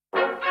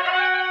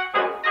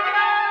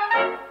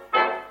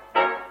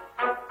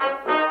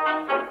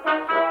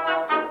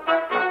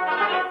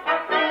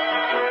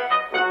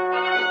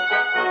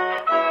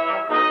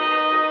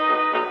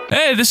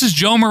Hey, this is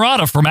Joe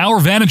Murata from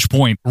Our Vantage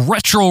Point,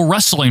 Retro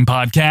Wrestling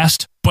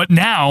Podcast. But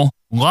now,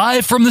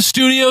 live from the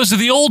studios of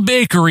the Old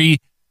Bakery,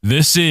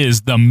 this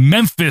is the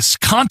Memphis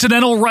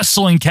Continental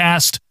Wrestling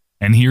Cast.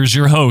 And here's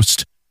your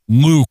host,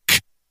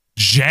 Luke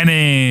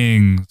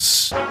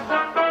Jennings.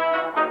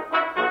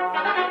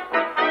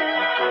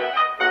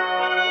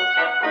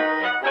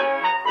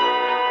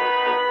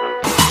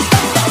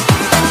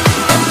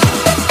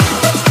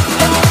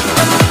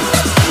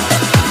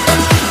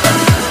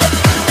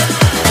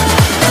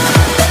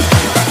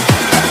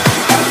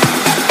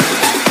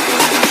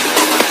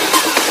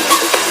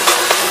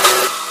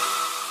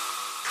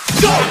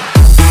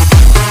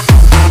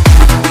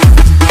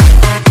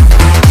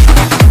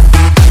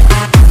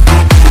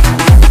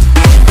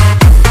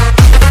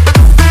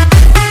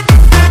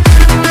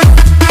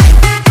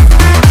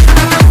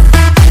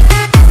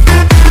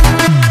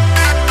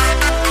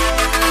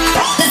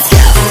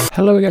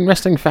 Hello again,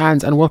 wrestling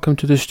fans, and welcome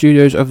to the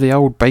studios of the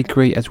Old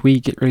Bakery as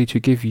we get ready to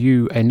give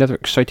you another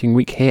exciting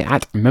week here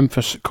at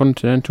Memphis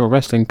Continental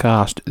Wrestling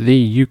Cast,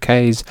 the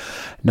UK's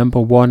number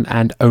one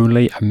and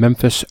only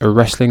Memphis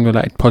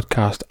wrestling-related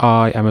podcast.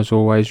 I am, as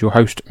always, your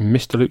host,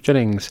 Mr. Luke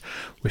Jennings,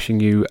 wishing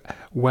you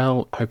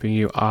well, hoping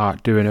you are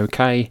doing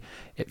okay.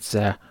 It's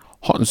hot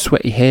and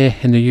sweaty here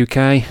in the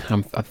UK.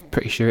 I'm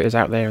pretty sure it is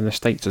out there in the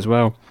States as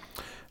well.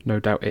 No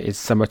doubt it is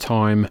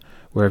summertime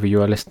wherever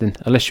you are listening.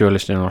 Unless you're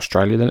listening in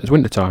Australia, then it's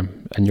winter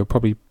time and you're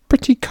probably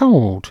pretty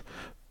cold.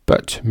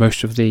 But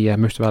most of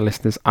our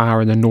listeners are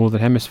in the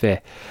northern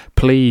hemisphere.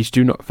 Please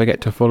do not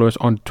forget to follow us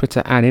on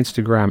Twitter and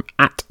Instagram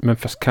at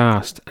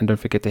MemphisCast, and don't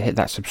forget to hit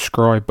that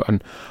subscribe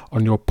button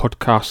on your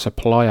podcast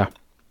supplier.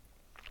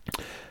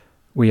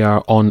 We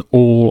are on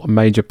all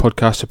major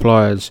podcast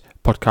suppliers: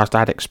 Podcast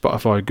Addict,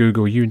 Spotify,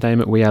 Google, you name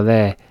it, we are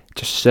there.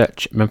 Just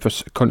search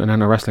Memphis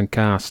Continental Wrestling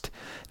Cast.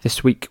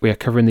 This week we are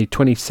covering the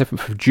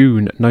 27th of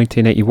June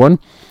 1981.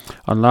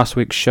 On last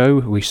week's show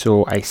we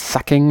saw a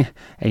sacking,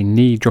 a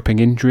knee-dropping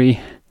injury,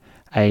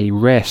 a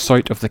rare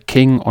sight of the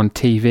King on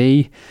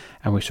TV,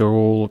 and we saw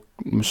all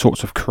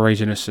sorts of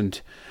craziness and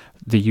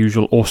the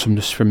usual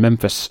awesomeness from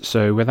Memphis.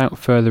 So without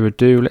further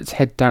ado, let's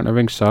head down to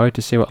ringside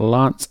to see what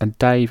Lance and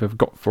Dave have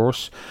got for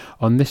us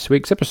on this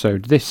week's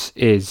episode. This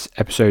is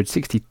episode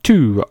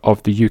 62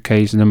 of the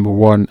UK's number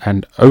one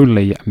and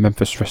only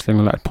Memphis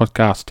Wrestling-related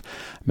podcast,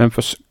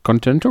 Memphis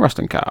Continental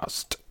Wrestling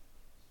Cast.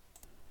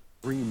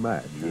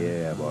 Rematch.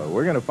 Yeah, boy.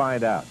 We're going to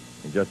find out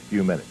in just a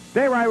few minutes.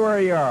 Stay right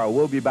where you are.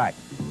 We'll be back.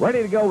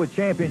 Ready to go with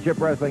championship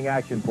wrestling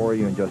action for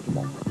you in just a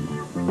moment.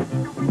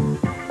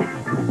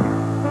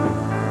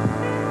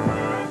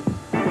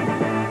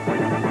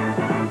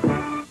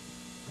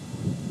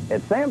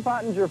 At Sam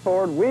Pottinger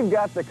Ford, we've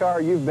got the car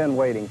you've been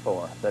waiting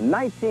for, the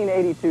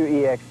 1982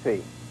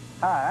 EXP.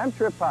 Hi, I'm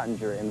Trip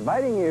Pottinger,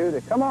 inviting you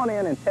to come on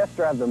in and test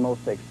drive the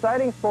most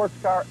exciting sports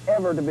car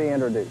ever to be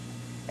introduced.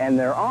 And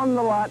they're on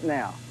the lot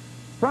now.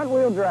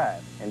 Front-wheel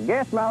drive and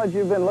gas mileage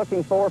you've been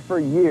looking for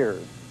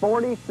years,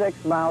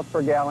 46 miles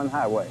per gallon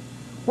highway.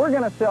 We're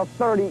going to sell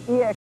 30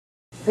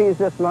 EXPs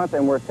this month,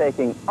 and we're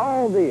taking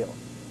all deals.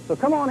 So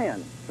come on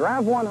in,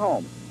 drive one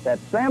home. That's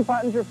Sam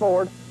Pottinger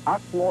Ford,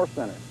 Oxmoor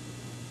Center.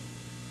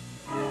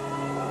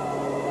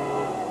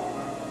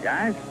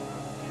 Guys,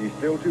 she's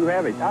still too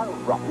heavy.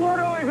 What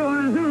are we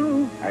going to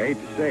do? I hate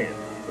to say it,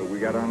 but we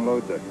got to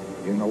unload the,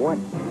 you know what?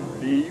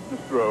 Leave the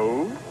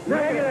stroll.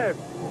 Negative.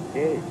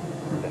 Okay,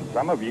 then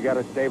some of you got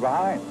to stay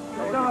behind.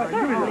 No,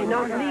 certainly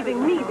not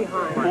leaving me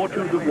behind. More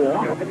to the wall.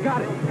 I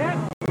got it.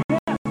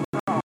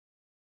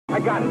 I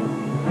got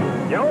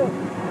it. Joe,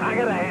 I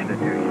got to hand it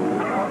to you.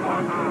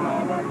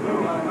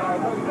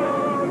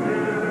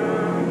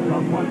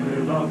 Someone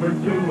will offer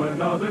to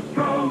another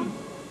stroll.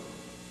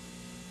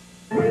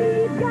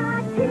 We've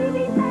got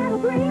TV that'll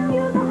bring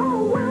you the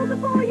whole world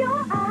before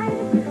your eyes.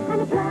 An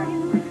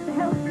appliance to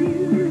help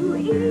you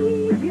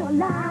ease your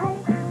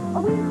life.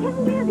 Or we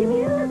can give you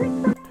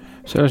music.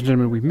 So, ladies and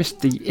gentlemen, we've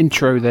missed the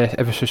intro there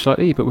ever so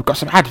slightly, but we've got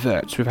some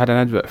adverts. We've had an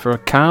advert for a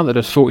car that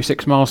does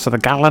 46 miles to the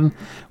gallon.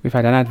 We've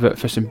had an advert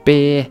for some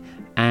beer,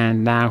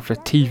 and now for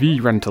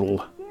TV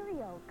rental.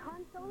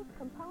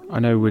 I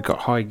know we've got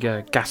high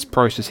gas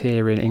prices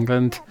here in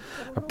England.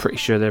 I'm pretty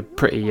sure they're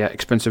pretty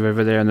expensive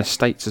over there in the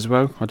States as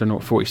well. I don't know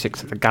what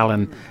 46 to the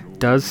gallon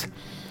does.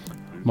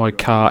 My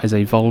car is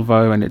a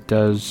Volvo and it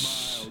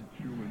does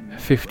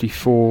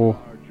 54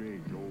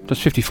 to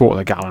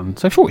the gallon,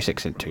 so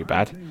 46 isn't too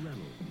bad.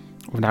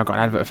 We've now got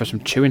an advert for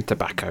some chewing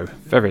tobacco.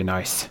 Very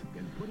nice.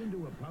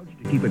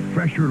 Keep it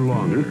fresher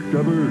longer.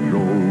 Discover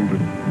gold.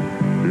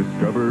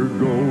 Discover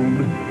gold.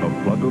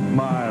 A plug of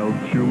mild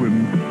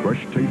chewing,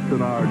 fresh tasting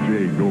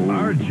RJ Gold.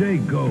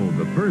 RJ Gold,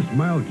 the first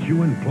mild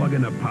chewing plug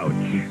in a pouch.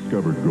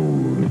 Discover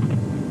gold.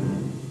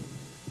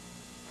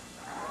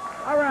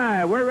 All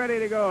right, we're ready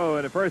to go.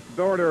 And the first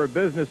order of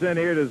business in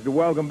here is to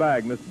welcome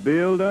back Mr.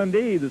 Bill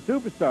Dundee, the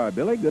superstar.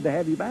 Billy, good to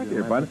have you back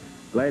here, buddy.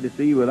 Glad to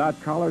see you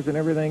without collars and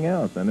everything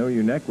else. I know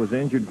your neck was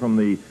injured from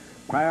the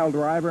pile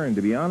driver, and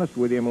to be honest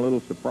with you, I'm a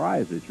little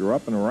surprised that you're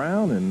up and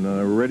around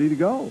and ready to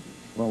go.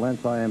 Well,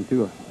 Lance, I am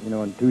too. You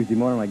know, on Tuesday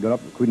morning I got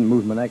up, couldn't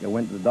move my neck. I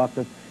went to the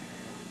doctor.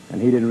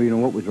 And he didn't really know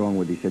what was wrong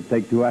with it. He said,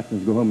 take 2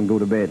 aspirins, go home and go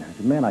to bed. I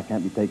said, man, I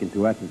can't be taking 2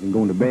 aspirins and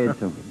going to bed.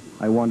 So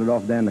I wandered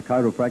off down to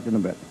chiropractor, and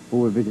about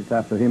 4 visits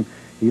after him,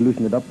 he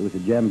loosened it up. There was a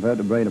jammed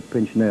vertebrae and a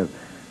pinched nerve.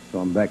 So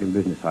I'm back in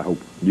business, I hope.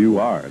 You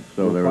are.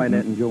 So we'll there's find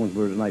that in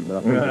Jonesboro tonight, but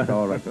I think it's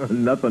all right.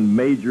 Nothing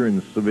major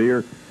and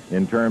severe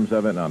in terms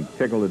of it, and I'm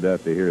tickled to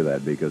death to hear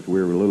that, because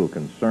we were a little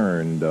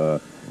concerned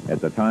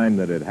at the time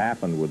that it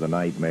happened with the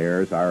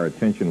Nightmares. Our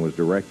attention was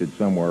directed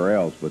somewhere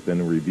else, but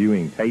then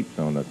reviewing tapes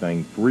on the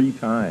thing 3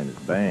 times,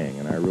 bang,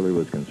 and I really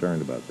was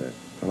concerned about that.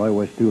 Well, I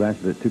always do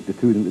answer that it took the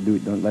 2 of them to do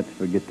it. Don't let's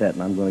forget that,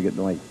 and I'm going to get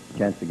my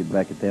chance to get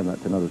back at them.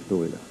 That's another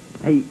story, though.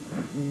 Hey,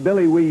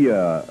 Billy, we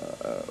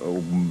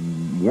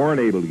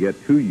weren't able to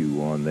get to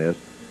you on this.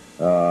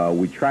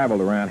 We traveled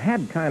around,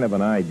 had kind of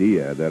an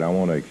idea that I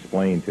want to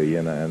explain to you,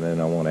 and then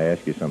I want to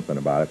ask you something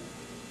about it.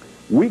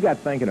 We got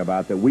thinking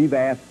about that. We've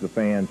asked the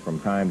fans from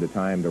time to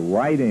time to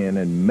write in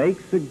and make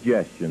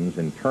suggestions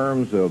in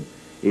terms of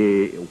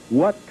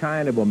what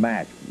kind of a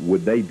match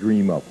would they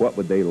dream up, what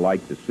would they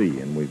like to see,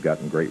 and we've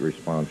gotten great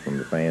response from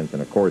the fans.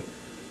 And, of course,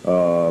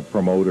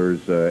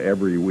 promoters,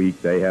 every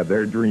week they have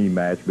their dream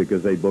match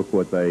because they book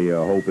what they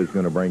hope is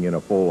going to bring in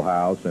a full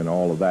house and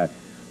all of that.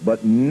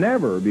 But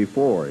never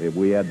before have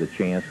we had the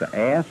chance to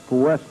ask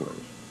wrestlers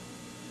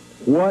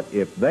what,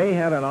 if they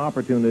had an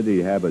opportunity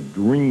to have a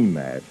dream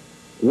match,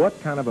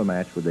 what kind of a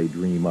match would they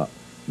dream up?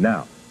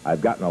 Now,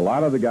 I've gotten a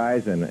lot of the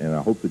guys, and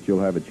I hope that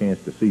you'll have a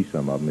chance to see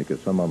some of them,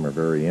 because some of them are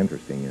very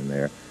interesting in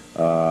there.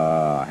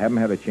 I haven't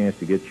had a chance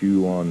to get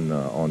you on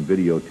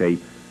videotape,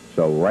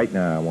 so right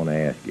now I want to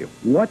ask you,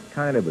 what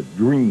kind of a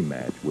dream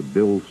match would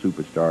Bill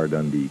Superstar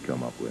Dundee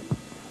come up with?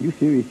 You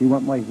serious? You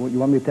want me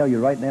to tell you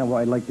right now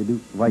what I'd like to do?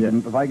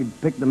 If I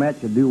could pick the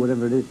match to do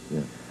whatever it is?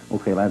 Yeah.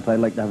 Okay, Lance, I'd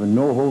like to have a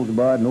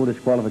no-holds-barred, no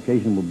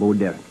disqualification with Bo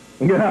Derek.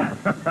 Yeah.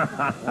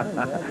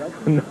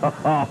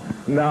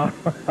 No.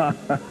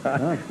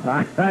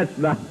 That's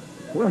not.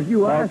 Well,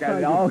 you asked.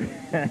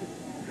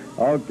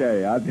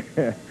 Okay.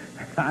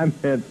 I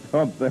meant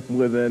something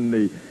within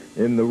the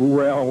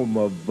realm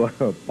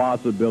of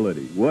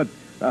possibility. What?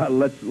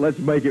 Let's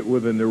make it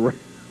within the realm.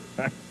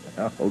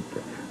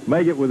 Okay.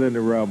 Make it within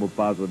the realm of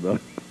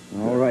possibility.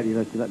 All righty,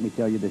 let me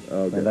tell you this.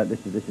 Okay.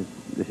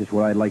 This is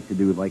what I'd like to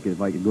do if I could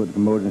go to the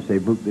promoter and say,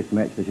 book this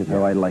match. This is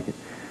how I'd like it.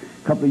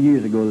 A couple of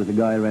years ago, there's a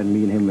guy around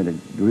me and him with a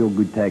real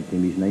good tag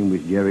team. His name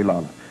was Jerry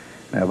Lawler.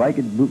 Now, if I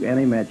could book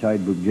any match,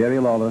 I'd book Jerry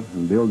Lawler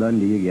and Bill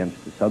Dundee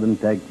against the Southern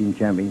Tag Team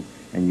Champion,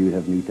 and you'd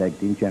have new Tag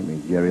Team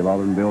Champions, Jerry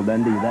Lawler and Bill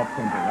Dundee. That's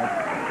simple.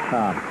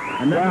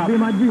 And that would be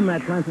my dream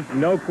match, Francis.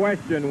 No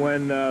question,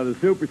 when the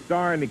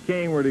Superstar and the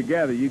King were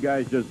together, you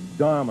guys just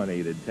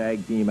dominated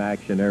tag team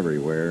action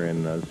everywhere.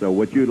 And so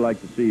what you'd like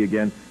to see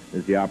again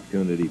is the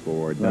opportunity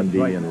for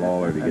Dundee and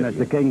Lawler to get And as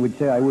the King would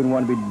say, I wouldn't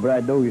want to beat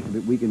Brad Douglas,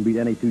 but we can beat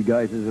any 2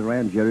 guys that's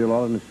around. Jerry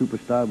Lawler and the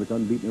Superstar was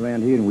unbeaten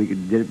around here, and we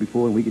did it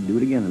before, and we could do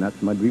it again, and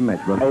that's my dream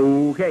match, brother.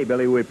 Okay,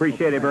 Billy, we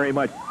appreciate it very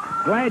much.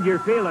 Glad you're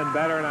feeling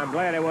better, and I'm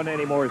glad it wasn't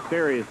any more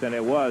serious than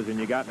it was, and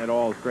you gotten it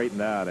all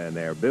straightened out in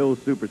there. Bill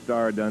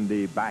Superstar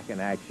Dundee back in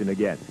action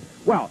again.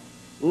 Well,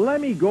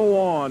 let me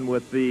go on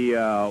with the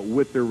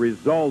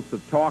results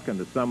of talking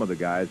to some of the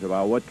guys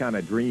about what kind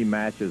of dream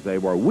matches they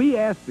were. We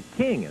asked the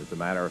King, as a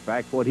matter of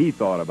fact, what he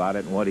thought about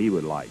it and what he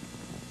would like.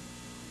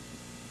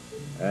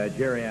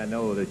 Jerry, I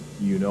know that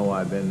you know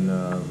I've been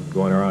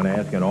going around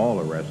asking all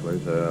the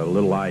wrestlers a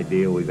little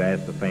idea. We've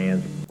asked the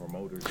fans,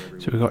 promoters.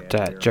 So we've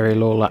got Jerry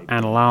Lawler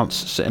and Lance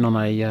sitting on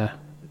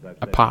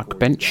a park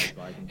bench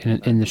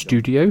in the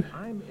studio.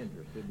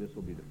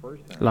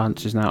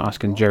 Lance is now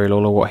asking Jerry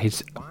Lawler what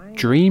his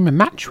dream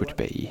match would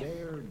be.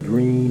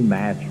 Dream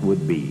match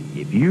would be,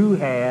 if you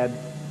had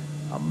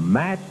a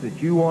match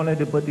that you wanted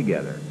to put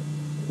together,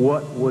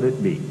 what would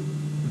it be?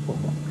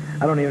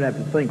 I don't even have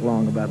to think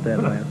long about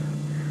that, Lance.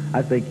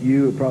 I think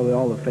you, probably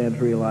all the fans,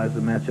 realize the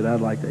match that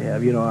I'd like to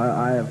have. You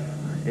know,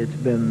 it's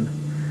been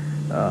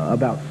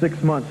about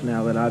 6 months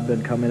now that I've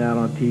been coming out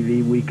on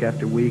TV week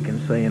after week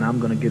and saying I'm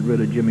going to get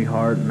rid of Jimmy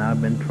Hart, and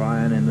I've been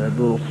trying, and the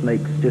little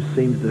snake just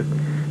seems to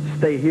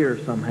stay here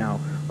somehow.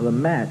 Well, the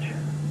match,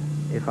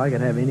 if I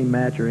could have any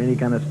match or any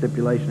kind of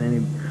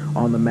stipulation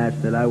on the match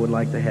that I would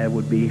like to have,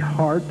 would be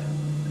Hart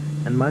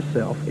and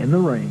myself in the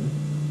ring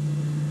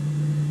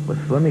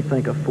with, let me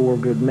think of 4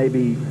 good,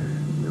 maybe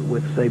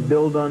with, say,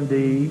 Bill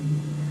Dundee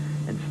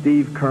and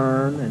Steve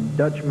Kern and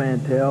Dutch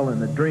Mantell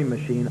and the Dream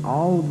Machine,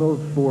 all of those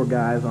 4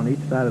 guys on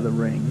each side of the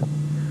ring,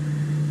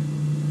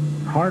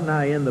 Hart and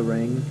I in the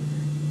ring,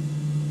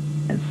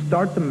 and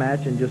start the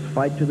match and just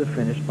fight to the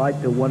finish,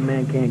 fight till one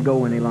man can't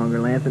go any longer,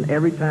 Lance. And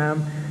every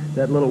time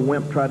that little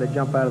wimp tried to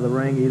jump out of the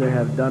ring, either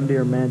have Dundee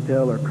or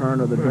Mantell or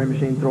Kern or the Dream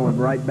Machine throw him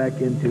right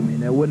back into me.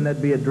 Now, wouldn't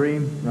that be a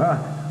dream?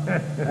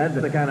 That's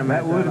the kind of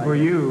match that would for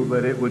you,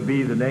 but it would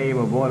be the name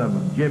of one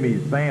of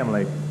Jimmy's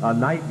family, a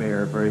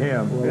nightmare for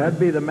him. Well, that'd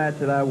be the match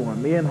that I want.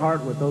 Me and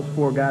Hart with those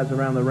 4 guys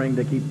around the ring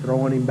to keep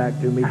throwing him back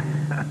to me.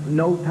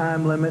 No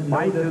time limit,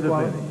 fight to the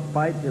finish.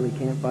 Fight till he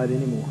can't fight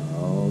anymore.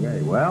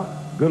 Okay, well,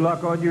 good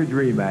luck on your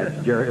dream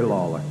match, Jerry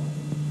Lawler.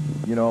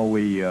 You know,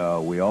 we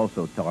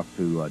also talked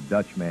to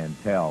Dutch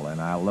Mantell,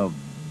 and I love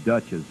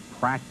Dutch's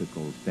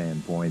practical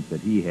standpoint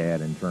that he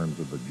had in terms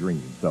of a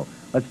dream. So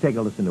let's take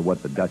a listen to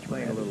what the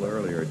Dutchman had a little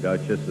earlier,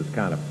 Dutch. This is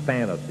kind of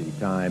fantasy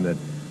time. That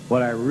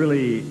what I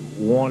really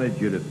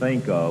wanted you to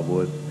think of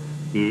was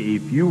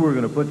if you were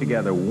going to put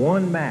together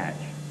one match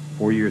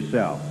for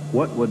yourself,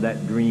 what would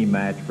that dream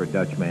match for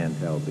Dutch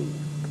Mantell be?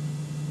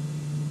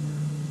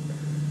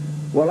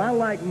 Well, I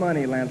like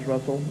money, Lance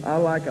Russell. I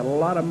like a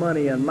lot of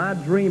money, and my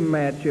dream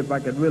match, if I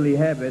could really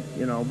have it,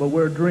 but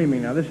we're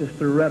dreaming. Now, this is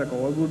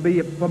theoretical. It would be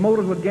if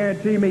promoters would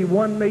guarantee me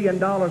 $1 million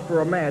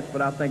for a match,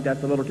 but I think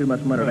that's a little too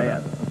much money to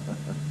ask.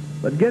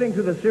 But getting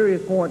to the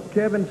serious point,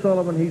 Kevin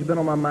Sullivan, he's been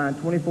on my mind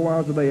 24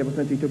 hours a day ever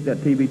since he took that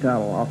TV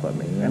title off of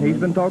me. And he's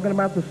been talking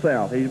about the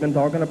South. He's been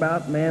talking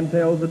about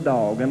Mantell's the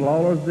dog, and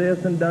Lawler's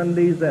this, and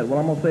Dundee's that. Well,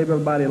 I'm going to save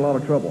everybody a lot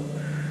of trouble.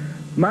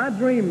 My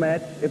dream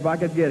match, if I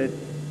could get it,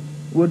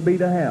 would be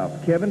to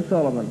have Kevin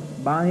Sullivan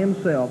by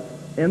himself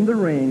in the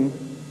ring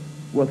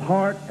with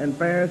Hart and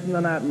Ferris and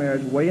the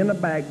Nightmares way in the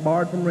back,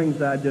 barred from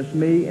ringside, just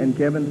me and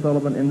Kevin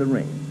Sullivan in the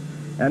ring,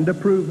 and to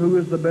prove who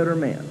is the better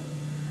man.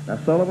 Now,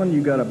 Sullivan,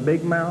 you got a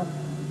big mouth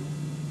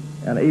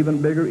and an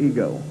even bigger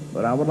ego,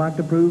 but I would like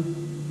to prove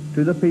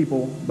to the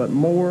people, but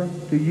more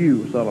to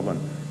you, Sullivan,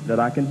 that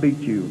I can beat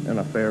you in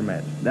a fair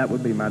match. That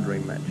would be my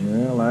dream match.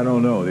 Well, I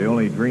don't know. The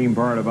only dream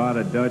part about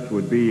it, Dutch,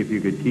 would be if you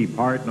could keep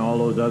Hart and all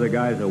those other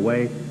guys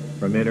away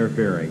from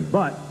interfering.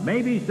 But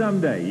maybe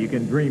someday you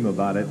can dream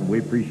about it, and we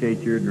appreciate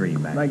your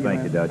dream, Max.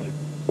 Thank you, Dutch.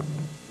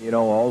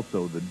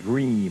 Also the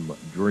dreams,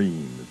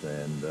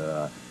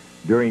 and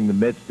during the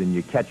midst, and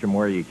you catch them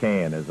where you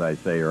can, as I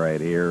say right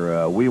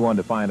here, we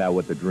wanted to find out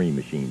what the Dream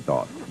Machine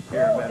thought.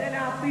 And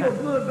I feel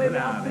good, baby.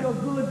 I feel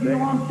good.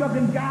 I'm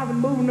shucking, jiving,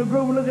 moving the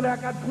groove. Look at that.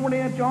 I got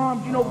 20-inch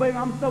arms. Baby,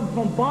 I'm suffering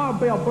from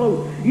barbell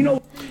blows.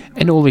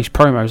 In all these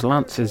promos,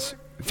 Lance is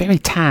very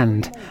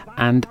tanned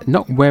and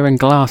not wearing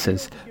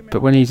glasses.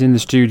 But when he's in the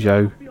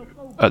studio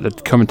at the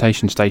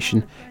commentation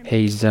station,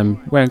 he's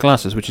wearing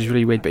glasses, which is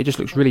really weird. But he just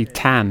looks really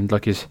tanned,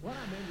 like he's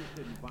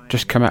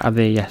just come out of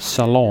the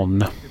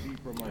salon.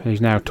 He's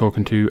now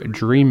talking to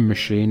Dream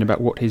Machine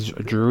about what his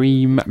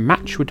dream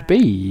match would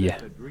be.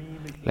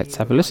 Let's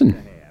have a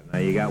listen. Now,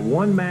 you got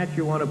one match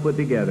you want to put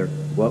together.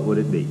 What would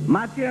it be?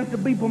 My chance to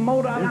be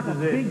promoted, I like a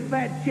big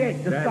fat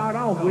check to start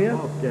off with.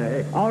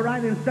 Okay. All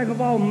right, and second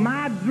of all,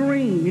 my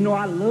dream.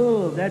 I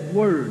love that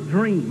word,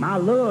 dream. I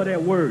love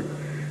that word.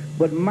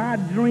 But my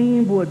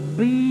dream would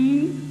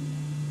be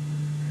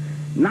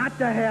not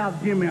to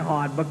have Jimmy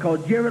Hart,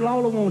 because Jerry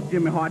Lawler wants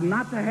Jimmy Hart,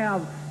 not to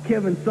have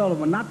Kevin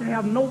Sullivan, not to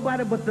have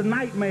nobody but the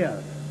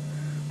Nightmares.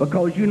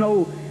 Because,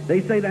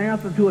 they say the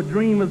answer to a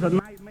dream is a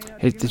nightmare.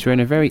 He's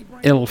wearing a very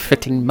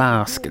ill-fitting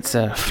mask. It's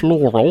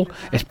floral.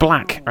 It's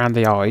black around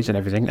the eyes and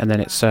everything, and then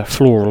it's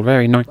floral,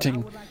 very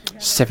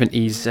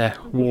 1970s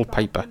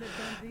wallpaper.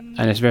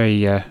 And it's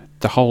very,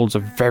 the holes are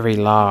very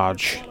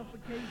large.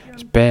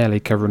 It's barely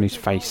covering his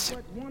face.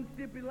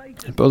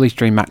 But all these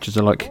dream matches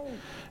are like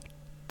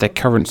their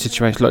current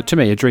situation. Like, to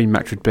me, a dream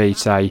match would be,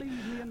 say,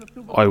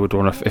 I would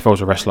want to, if I was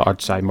a wrestler,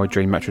 I'd say my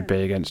dream match would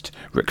be against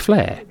Ric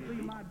Flair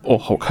or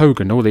Hulk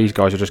Hogan. All these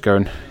guys are just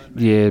going,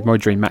 yeah, my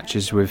dream match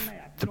is with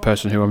the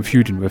person who I'm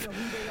feuding with.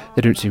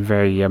 They don't seem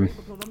very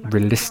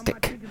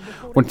realistic.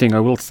 One thing I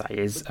will say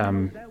is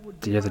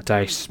the other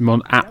day,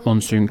 at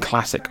Monsoon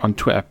Classic on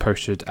Twitter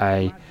posted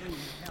a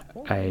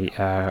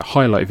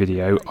highlight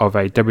video of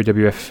a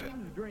WWF.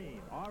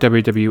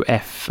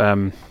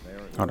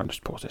 Hold on,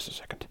 just pause this a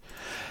second.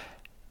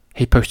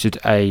 He posted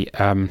a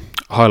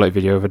highlight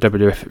video of a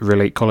WWF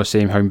Relate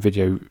Coliseum home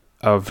video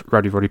of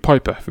Roddy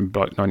Piper from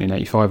like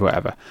 1985 or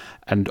whatever,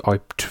 and I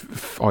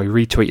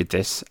retweeted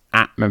this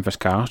at Memphis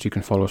Cast. You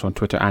can follow us on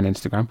Twitter and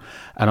Instagram.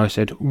 And I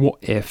said, what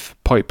if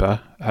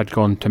Piper had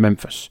gone to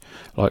Memphis?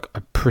 Like,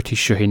 I'm pretty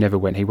sure he never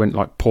went. He went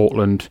like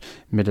Portland,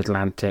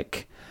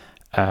 Mid-Atlantic,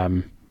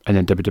 and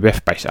then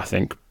WWF base, I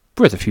think,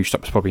 with a few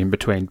stops probably in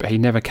between, but he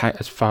never came,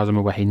 as far as I'm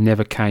aware, he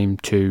never came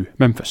to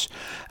Memphis.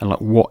 And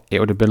like, what it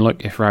would have been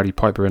like if Rowdy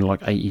Piper in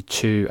like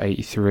 82,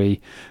 83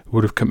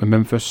 would have come to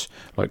Memphis,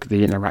 like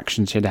the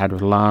interactions he'd had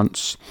with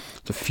Lance,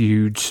 the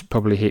feuds,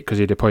 probably because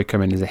he'd have probably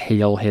come in as a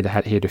heel. He'd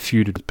have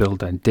feuded with Bill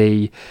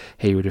Dundee,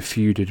 he would have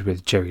feuded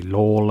with Jerry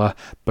Lawler,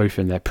 both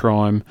in their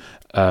prime.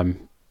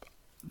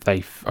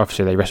 They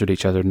wrestled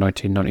each other in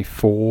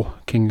 1994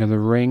 King of the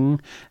Ring,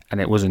 and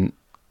it wasn't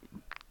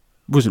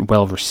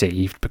well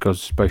received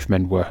because both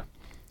men were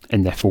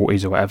in their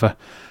 40s or whatever.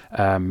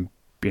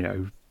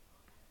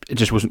 It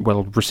just wasn't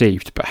well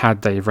received. But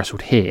had they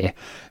wrestled here,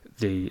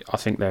 I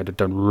think they'd have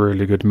done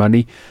really good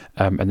money.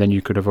 And then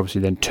you could have obviously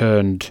then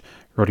turned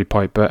Roddy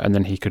Piper, and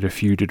then he could have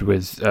feuded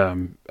with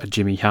a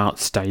Jimmy Hart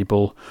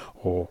stable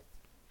or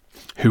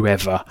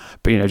whoever.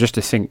 But just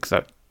to think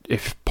that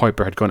if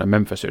Piper had gone to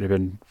Memphis, it would have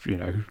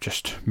been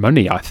just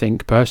money, I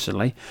think,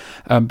 personally.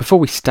 Before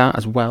we start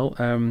as well,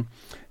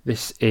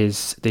 this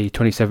is the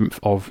 27th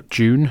of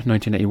June,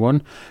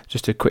 1981.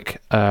 Just a quick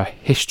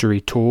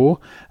history tour.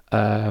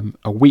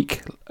 A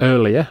week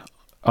earlier,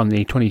 on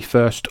the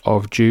 21st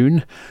of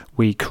June,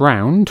 we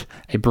crowned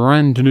a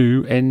brand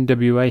new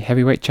NWA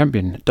heavyweight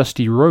champion.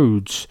 Dusty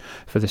Rhodes,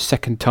 for the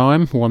second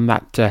time, won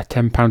that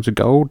 £10 of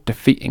gold,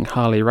 defeating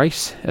Harley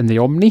Race in the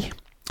Omni.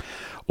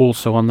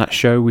 Also on that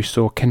show, we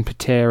saw Ken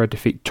Patera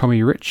defeat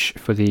Tommy Rich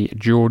for the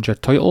Georgia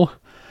title.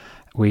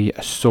 We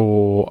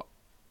saw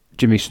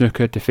Jimmy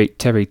Snuka defeat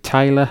Terry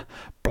Taylor.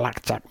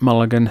 Blackjack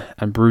Mulligan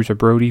and Bruiser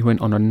Brody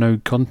went on a no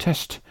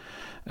contest.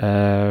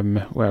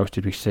 Where else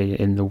did we see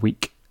in the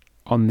week?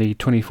 On the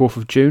 24th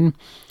of June,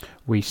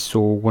 we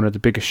saw one of the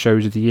biggest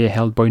shows of the year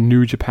held by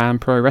New Japan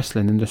Pro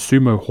Wrestling in the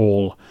Sumo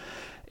Hall.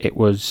 It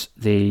was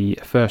the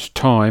first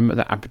time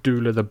that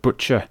Abdullah the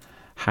Butcher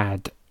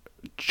had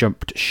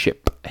jumped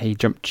ship. He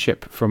jumped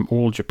ship from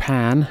All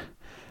Japan,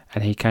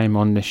 and he came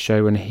on this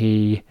show and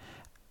he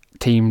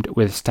teamed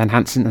with Stan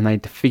Hansen, and they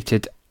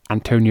defeated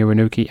Antonio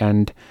Inoki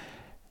and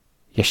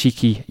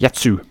Yashiki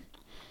Yatsu.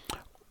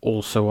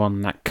 Also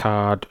on that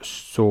card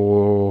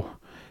saw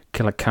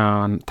Killer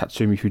Khan,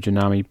 Tatsumi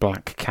Fujinami,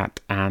 Black Cat,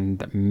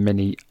 and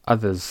many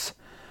others.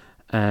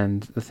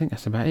 And I think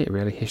that's about it,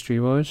 really,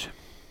 history-wise.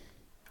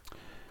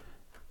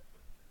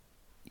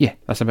 Yeah,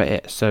 that's about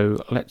it.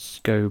 So let's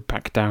go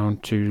back down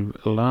to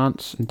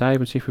Lance and Dave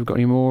and see if we've got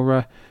any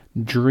more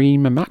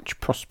dream match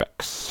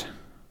prospects.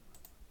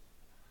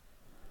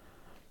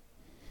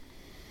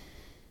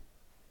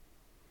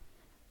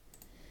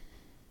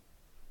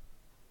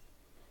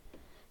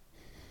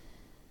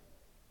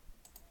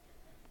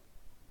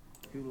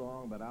 Too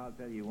long, but I'll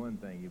tell you one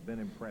thing. You've been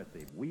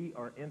impressive. We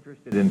are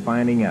interested in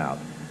finding out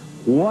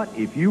what,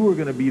 if you were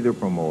going to be the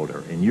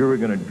promoter and you were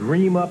going to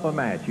dream up a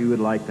match you would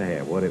like to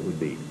have, what it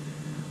would be.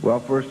 Well,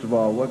 first of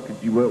all, what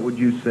would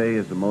you say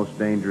is the most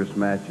dangerous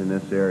match in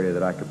this area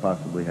that I could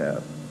possibly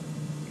have?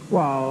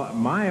 Well,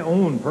 my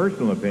own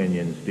personal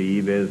opinion,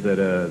 Steve, is that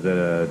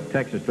a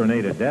Texas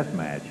Tornado death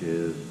match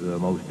is the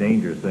most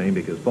dangerous thing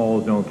because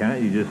falls don't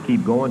count. You just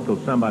keep going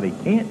until somebody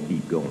can't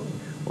keep going.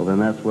 Well, then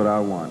that's what I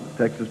want.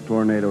 Texas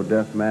Tornado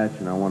death match,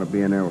 and I want to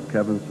be in there with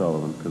Kevin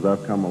Sullivan because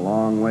I've come a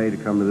long way to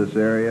come to this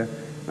area,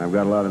 and I've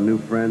got a lot of new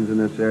friends in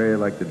this area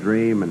like the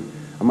Dream, and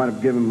I might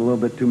have given him a little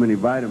bit too many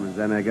vitamins,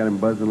 and I got him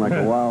buzzing like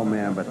a wild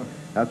man, but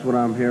that's what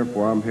I'm here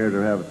for. I'm here to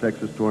have a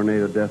Texas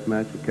Tornado death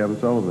match with Kevin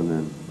Sullivan,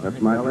 and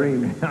that's my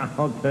dream.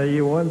 I'll tell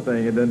you one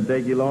thing. It doesn't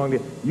take you long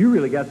to... You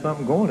really got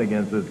something going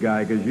against this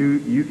guy because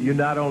you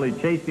not only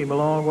chased him a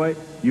long way,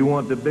 you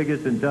want the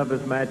biggest and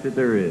toughest match that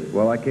there is.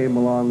 Well, I came a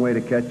long way to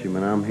catch him,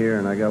 and I'm here,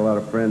 and I got a lot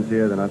of friends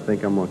here that I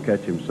think I'm going to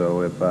catch him.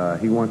 So if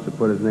he wants to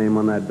put his name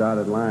on that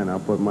dotted line, I'll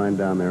put mine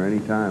down there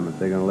anytime if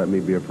they're going to let me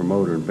be a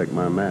promoter and pick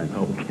my match.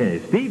 Okay.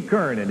 Steve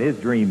Kern and his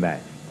dream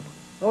match.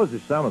 Those are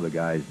some of the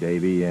guys,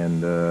 Davey,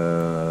 and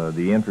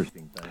the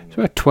interesting thing...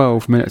 So we're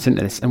 12 minutes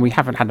into this, and we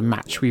haven't had a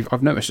match.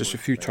 I've noticed this a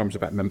few times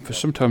about Memphis.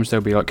 Sometimes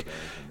they'll be like...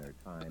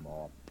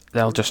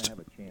 They'll just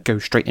go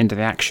straight into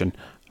the action.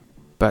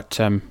 But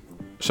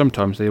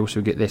sometimes they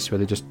also get this, where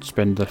they just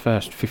spend the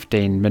first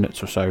 15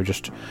 minutes or so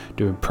just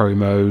doing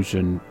promos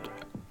and,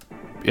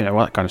 you know,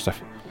 all that kind of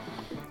stuff.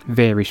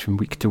 Varies from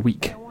week to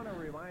week.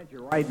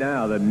 Right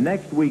now, the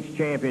next week's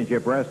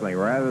Championship Wrestling,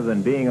 rather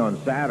than being on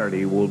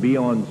Saturday, will be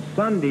on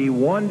Sunday,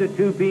 1 to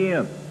 2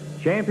 p.m.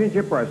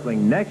 Championship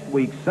Wrestling next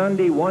week,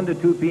 Sunday, 1 to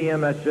 2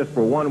 p.m. That's just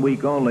for 1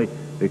 week only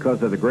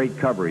because of the great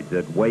coverage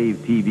that Wave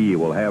TV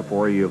will have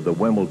for you of the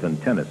Wimbledon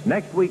tennis.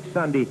 Next week,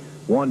 Sunday,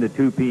 1 to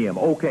 2 p.m.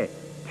 Okay,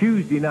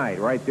 Tuesday night,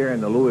 right there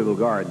in the Louisville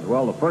Gardens.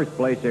 Well, the first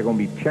place, they're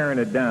going to be tearing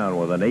it down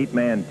with an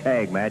 8-man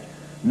tag match.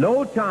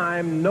 No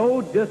time,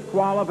 no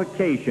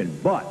disqualification,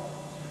 but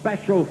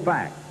special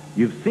fact.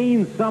 You've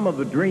seen some of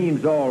the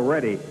dreams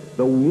already.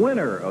 The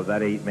winner of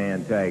that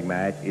 8-man tag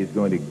match is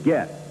going to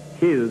get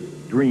his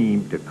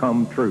dream to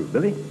come true.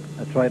 Billy?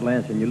 That's right,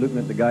 Lance, and you're looking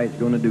at the guy that's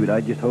going to do it. I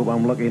just hope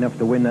I'm lucky enough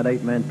to win that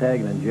 8-man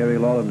tag, and then Jerry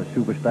Lawler and the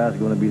Superstars are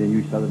going to be the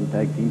new Southern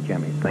Tag Team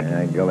Champions. Thank you.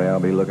 And Gully, I'll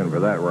be looking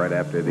for that right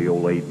after the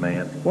old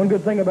 8-man. One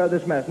good thing about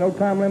this match, no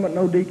time limit,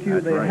 no DQ.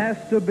 That's There right.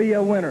 has to be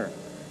a winner.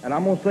 And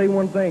I'm going to say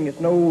one thing. It's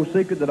no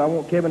secret that I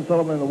want Kevin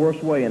Sullivan in the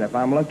worst way, and if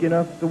I'm lucky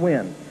enough to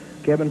win,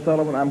 Kevin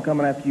Sullivan, I'm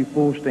coming after you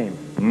full steam.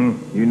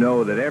 You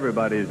know that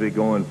everybody's be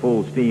going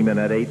full steam in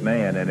that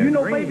 8-man. And You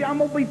know, baby, I'm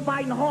going to be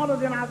fighting harder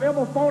than I've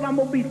ever fought. I'm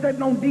going to be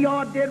sitting on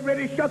DR dead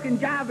ready, shucking,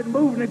 jiving,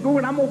 moving and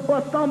going. I'm going to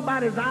bust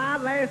somebody's eye.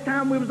 Last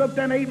time we was up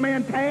there in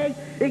 8-man tag,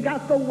 it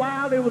got so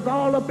wild, it was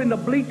all up in the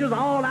bleachers,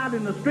 all out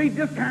in the street.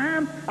 This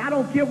time, I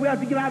don't care if we have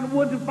to get out of the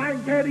woods and fight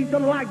and tear each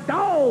other like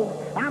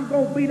dogs. I'm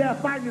going to be there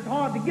fighting as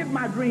hard to get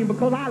my dream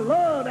because I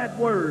love that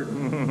word.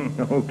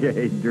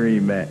 Okay,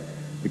 dream match.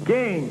 The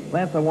King.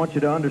 Lance, I want you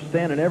to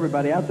understand, and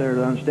everybody out there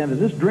to understand, that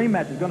this dream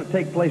match is going to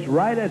take place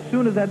right as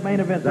soon as that main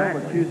event's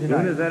over Tuesday night.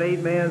 As soon as that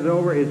 8-man's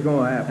over, it's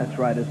going to happen. That's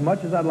right. As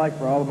much as I'd like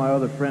for all of my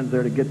other friends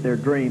there to get their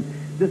dream,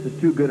 this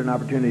is too good an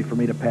opportunity for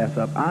me to pass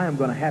up. I am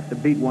going to have to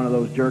beat one of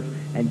those jerks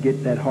and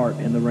get that Hart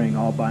in the ring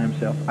all by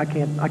himself. I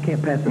can't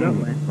pass it up,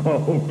 man.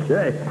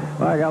 Okay.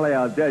 By golly,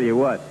 I'll tell you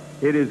what.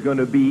 It is going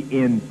to be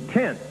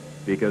intense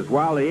because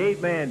while the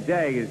 8-man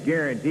tag is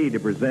guaranteed to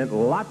present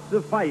lots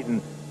of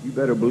fighting, you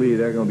better believe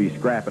they're going to be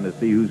scrapping to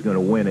see who's going to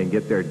win and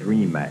get their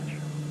dream match.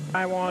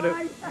 I want to...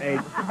 Hey,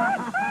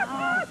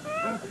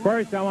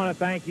 first, I want to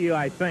thank you,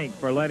 I think,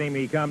 for letting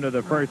me come to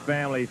the First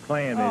Family's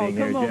clan meeting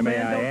here, come on, Jimmy.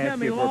 man. I Don't tell asked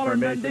me you for Lawler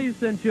and permission. Dundee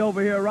sent you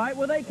over here, right?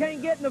 Well, they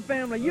can't get in the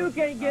family. You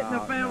can't get in the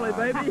family,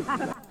 baby.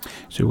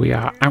 So we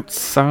are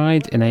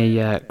outside in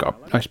a got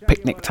a nice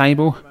picnic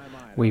table.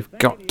 We've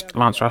got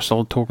Lance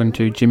Russell talking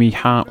to Jimmy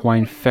Hart,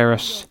 Wayne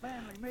Ferris,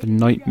 the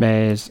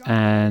Nightmares,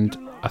 and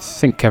I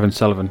think Kevin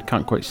Sullivan.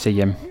 Can't quite see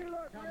him.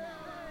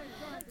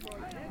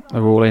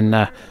 They're all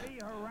in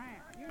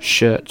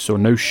shirts or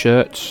no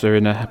shirts. They're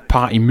in a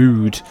party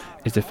mood.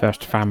 Is the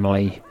First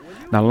Family.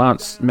 Now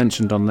Lance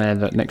mentioned on there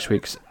that next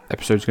week's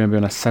episode is going to be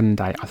on a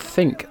Sunday. I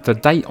think the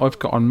date I've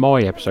got on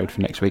my episode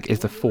for next week is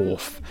the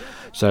 4th.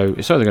 So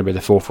it's either going to be the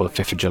 4th or the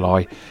 5th of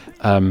July.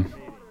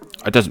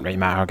 It doesn't really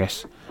matter, I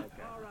guess.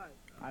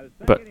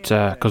 But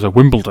because of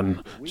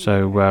Wimbledon.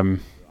 So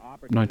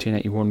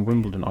 1981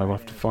 Wimbledon, I will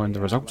have to find the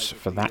results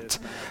for that.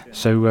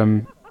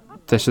 So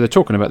they're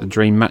talking about the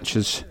dream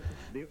matches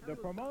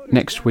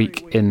next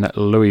week in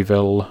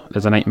Louisville.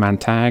 There's an 8-man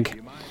tag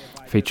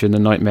featuring the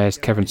Nightmares,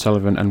 Kevin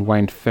Sullivan and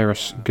Wayne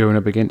Ferris going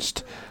up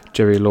against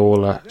Jerry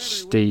Lawler,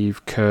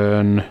 Steve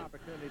Kern,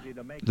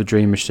 the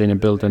Dream Machine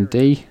and Bill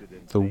Dundee.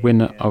 The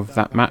winner of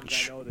that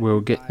match will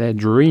get their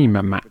dream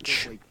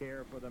match.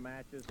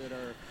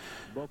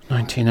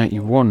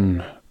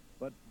 1981.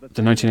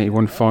 The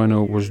 1981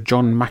 final was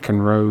John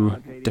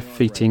McEnroe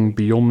defeating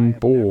Bjorn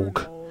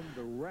Borg.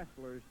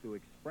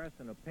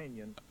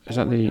 Is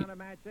that the...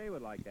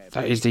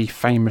 That is the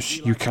famous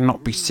You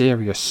Cannot Be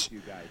Serious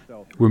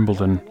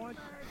Wimbledon.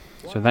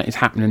 So that is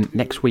happening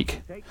next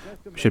week.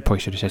 Should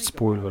have said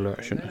spoiler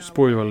alert, shouldn't I?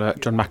 Spoiler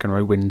alert, John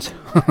McEnroe wins.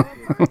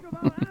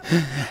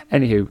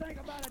 Anywho,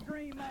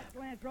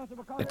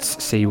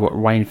 let's see what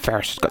Wayne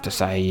Ferris has got to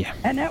say.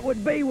 And that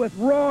would be with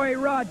Roy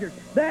Rogers,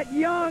 that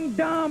young,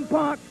 dumb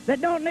punk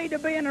that don't need to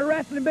be in the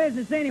wrestling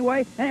business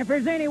anyway. And if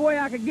there's any way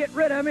I could get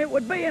rid of him, it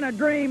would be in a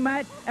dream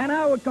match, and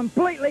I would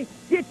completely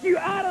get you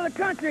out of the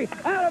country,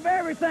 out of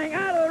everything,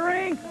 out of the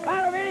ring,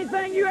 out of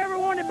anything you ever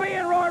wanted to be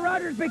in, Roy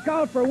Rogers,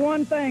 because for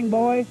one thing,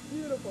 boy,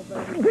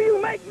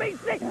 you make me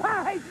sick.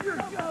 I hate your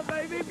job,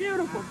 baby.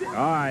 Beautiful. All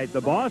right,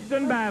 the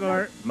Boston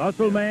Battler,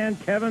 Muscle Man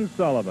Kevin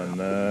Sullivan.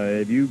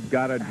 Have you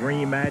got a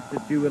dream match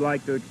that you would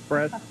like to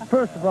express?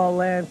 First of all,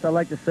 Lance, I'd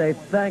like to say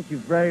thank you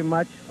very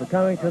much for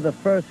coming to the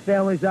First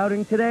Family's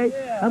outing today.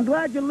 Yeah. I'm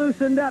glad you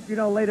loosened up. You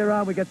know, later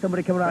on we got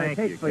somebody coming out and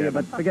tape for you,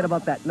 but forget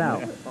about that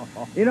now.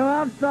 You know,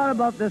 I've thought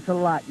about this a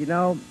lot, you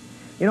know.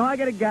 I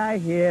got a guy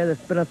here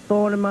that's been a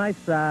thorn in my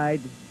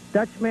side,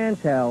 Dutch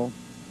Mantell.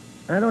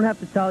 I don't have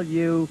to tell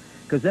you,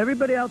 because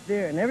everybody out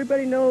there and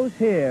everybody knows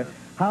here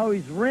how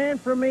he's ran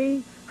for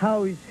me,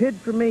 how he's hid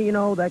for me,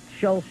 that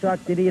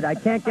shell-shocked idiot. I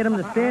can't get him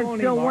to stand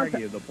still once.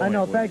 I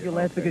know, thank you,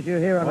 Lance, because you're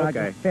here on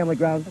our family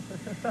grounds.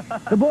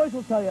 The boys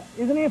will tell you.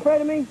 Isn't he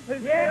afraid of me?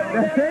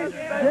 Yeah.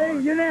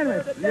 See,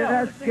 unanimous.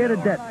 Yeah, that's scared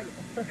of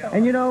death.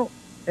 And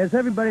as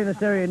everybody in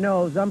this area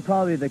knows, I'm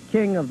probably the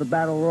king of the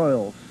battle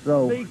royals.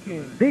 So The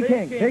king. The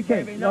king.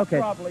 Baby, not Okay.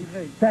 probably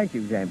the. Thank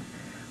you, James.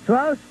 So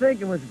I was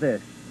thinking was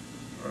this.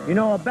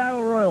 A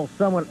battle royal,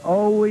 someone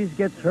always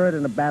gets hurt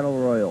in a battle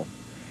royal.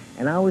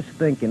 And I was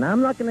thinking,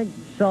 I'm not going to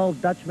sell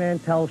Dutch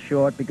Mantell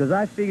short because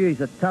I figure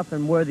he's a tough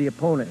and worthy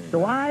opponent.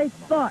 So I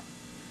thought,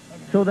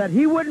 so that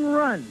he wouldn't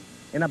run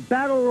in a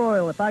battle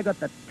royal if I got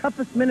the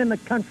toughest men in the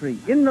country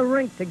in the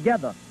ring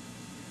together,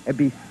 it'd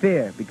be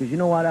fair. Because you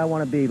know what I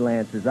want to be,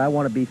 Lance, is I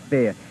want to be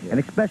fair. Yeah. And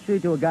especially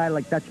to a guy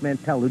like Dutch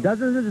Mantell, who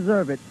doesn't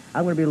deserve it,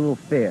 I'm going to be a little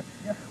fair.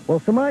 Yeah. Well,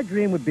 so my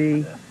dream would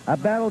be a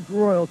battle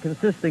royal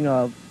consisting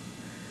of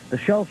the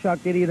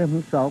shell-shocked idiot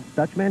himself,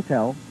 Dutch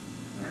Mantell,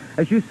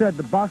 as you said,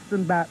 the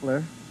Boston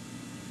Battler,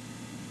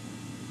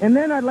 and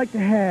then I'd like to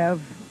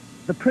have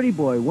the pretty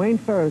boy, Wayne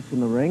Ferris, in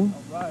the ring.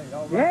 All right.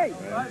 Yay!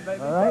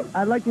 All right.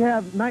 I'd like to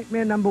have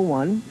Nightmare number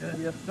 1.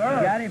 Yes,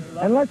 sir. Got him.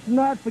 And let's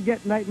not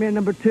forget Nightmare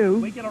number 2.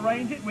 We can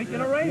arrange it.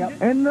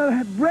 It. And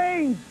the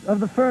brains of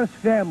the First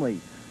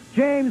Family,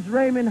 James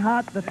Raymond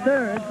Hart III.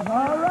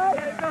 All right.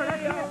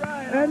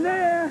 And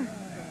there,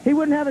 he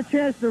wouldn't have a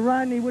chance to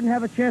run. He wouldn't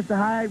have a chance to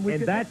hide.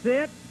 That's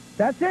it?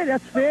 That's it.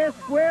 That's fair,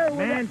 square.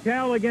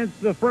 Mantell against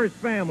the First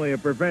Family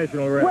of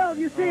professional wrestling. Well,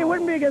 you see, it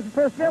wouldn't be against the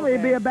First Family.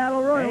 It'd be a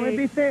battle royal. Hey, it'd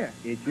be fair.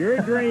 It's your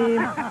dream.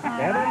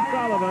 Kevin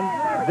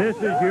Sullivan, this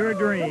is your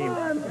dream.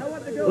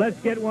 Let's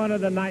get one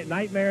of the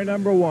Nightmare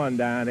number 1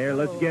 down here.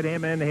 Let's get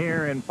him in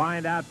here and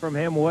find out from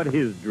him what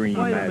his dream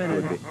match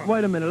would be.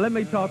 Wait a minute. Let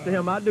me talk to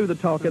him. I do the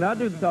talking.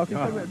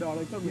 Come here,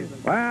 darling. Come here.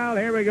 Well,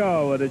 here we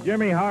go with the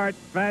Jimmy Hart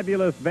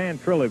Fabulous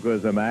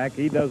Ventriloquism Act.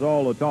 He does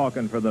all the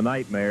talking for the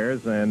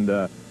Nightmares,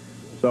 and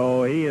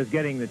so he is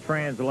getting the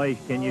translation.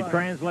 Can you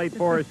translate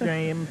for us,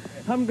 James?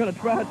 I'm going to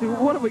try to.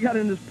 What have we got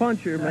in this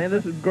punch here, man?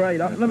 This is great.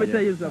 Let me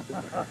tell you something.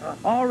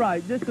 All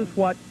right, this is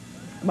what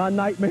my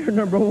Nightmare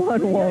number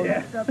 1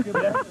 wants.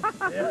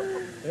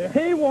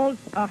 He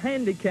wants a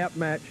handicap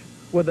match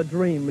with a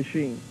dream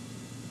machine.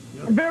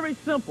 Very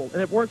simple,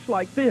 and it works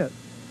like this.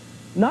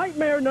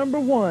 Nightmare number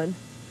 1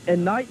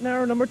 and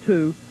Nightmare number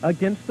 2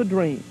 against the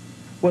dream,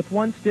 with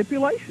one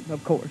stipulation,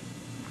 of course,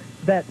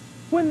 that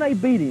when they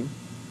beat him,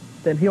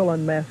 then he'll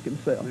unmask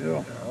himself.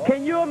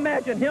 Can you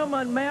imagine him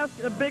unmasked,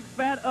 a big,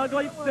 fat,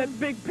 ugly, that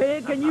big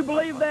pig? Can you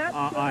believe that?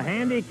 A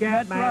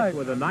handicap match right.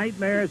 with the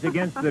Nightmares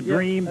against the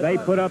Dream. They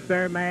put up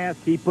their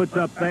mask. He puts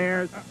up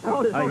theirs.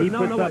 He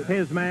puts up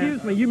his mask.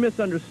 Excuse me, you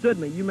misunderstood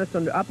me.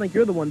 I think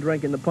you're the one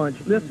drinking the punch.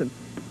 Listen,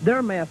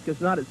 their mask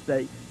is not at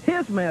stake.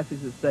 His mask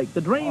is at stake.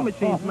 The Dream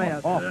Machine's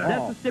mask.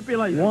 That's the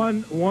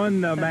stipulation. One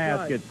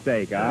mask right. at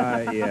stake.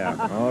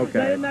 Yeah.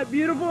 Okay. Isn't that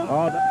beautiful?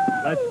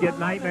 Let's get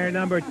Nightmare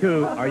number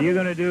 2. Are you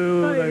going to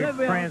do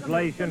the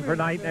translation for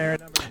Nightmare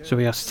number 2? So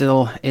we are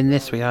still in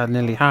this. We are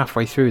nearly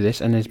halfway through this,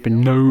 and there's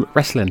been no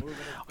wrestling.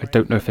 I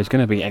don't know if there's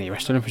going to be any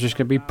wrestling, if it's just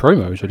going to be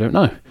promos. I don't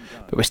know.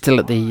 But we're still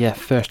at the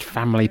first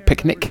family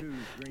picnic.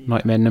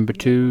 Nightmare number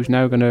 2 is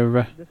now going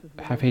to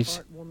have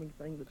his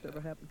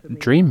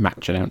dream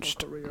match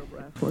announced.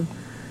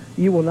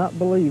 You will not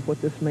believe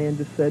what this man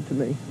just said to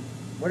me.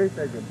 What did he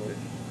say, Jim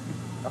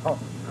Bush?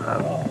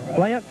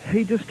 Lance,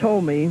 he just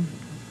told me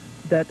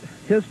that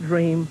his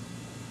dream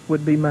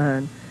would be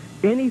mine.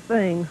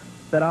 Anything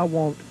that I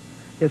want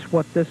is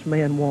what this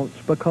man wants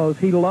because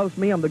he loves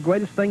me. I'm the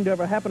greatest thing to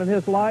ever happen in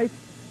his life.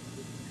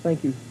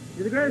 Thank you.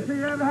 You're the greatest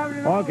thing ever happened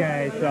in his life.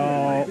 Okay,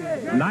 so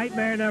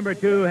Nightmare number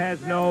 2 has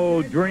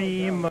no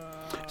dream.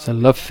 It's a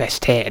love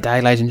fest here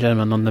today, ladies and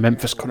gentlemen, on the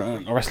Memphis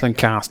Continental Wrestling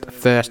Cast.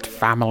 First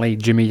family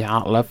Jimmy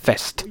Hart Love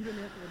Fest.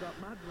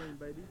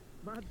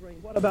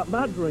 What about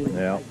my dream?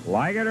 Yeah,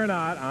 like it or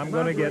not, I'm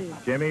going to get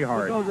Jimmy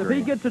Hart. Because if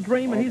he gets a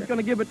dream and he's going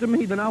to give it to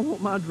me, then I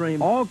want my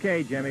dream.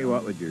 Okay, Jimmy,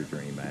 what would your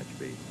dream match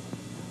be?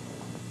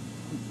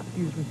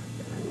 Excuse me.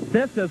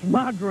 This is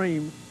my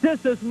dream.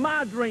 This is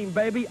my dream,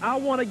 baby. I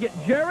want to get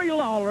Jerry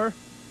Lawler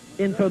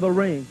into the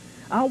ring.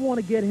 I want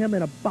to get him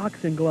in a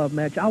boxing glove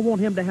match. I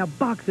want him to have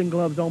boxing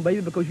gloves on,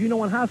 baby, because you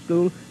know in high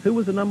school, who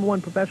was the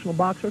 #1 professional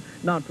boxer?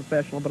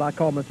 Non-professional, but I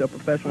call myself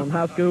professional in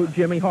high school.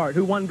 Jimmy Hart.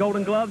 Who won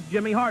Golden Gloves?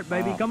 Jimmy Hart,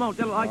 baby. Come on,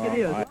 tell it like it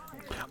is.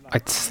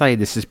 I'd say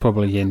this is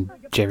probably in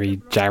Jerry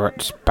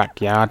Jarrett's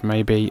backyard,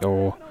 maybe,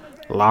 or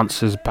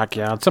Lance's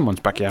backyard, someone's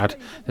backyard.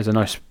 There's a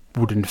nice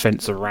wooden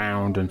fence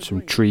around and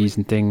some trees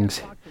and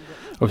things.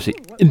 Obviously,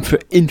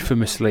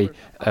 infamously,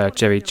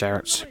 Jerry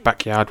Jarrett's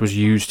backyard was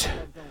used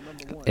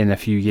in a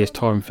few years'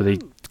 time for the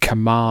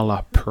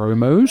Kamala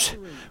promos,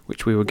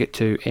 which we will get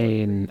to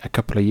in a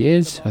couple of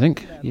years, I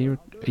think, a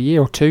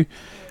year or two.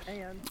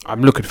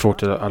 I'm looking forward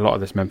to a lot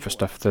of this Memphis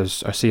stuff.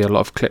 I see a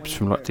lot of clips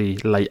from like the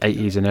late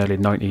 80s and early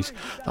 90s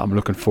that I'm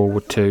looking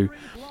forward to.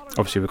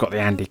 Obviously, we've got the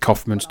Andy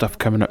Kaufman stuff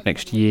coming up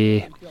next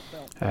year.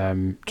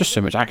 Just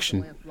so much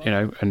action,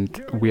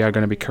 and we are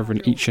going to be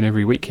covering each and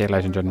every week here,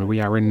 ladies and gentlemen.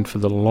 We are in for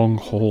the long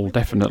haul,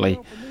 definitely.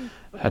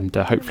 And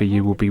hopefully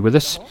you will be with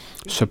us,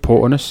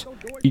 supporting us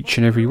each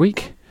and every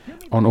week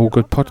on all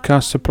good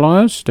podcast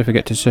suppliers. Don't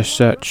forget to just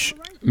search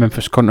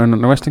Memphis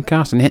Continental Wrestling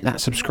Cast and hit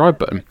that subscribe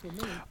button.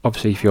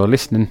 Obviously, if you're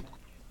listening,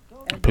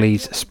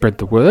 please spread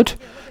the word.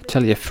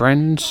 Tell your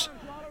friends.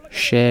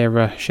 Share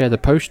the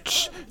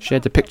posts. Share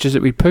the pictures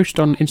that we post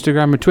on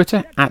Instagram and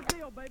Twitter at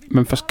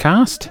Memphis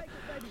Cast.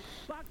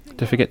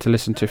 Don't forget to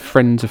listen to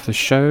friends of the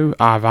show,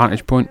 Our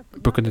Vantage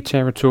Point, Book of the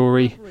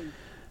Territory,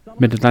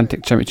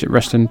 Mid-Atlantic Championship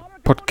Wrestling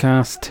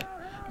Podcast,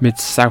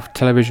 Mid-South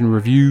Television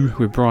Review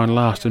with Brian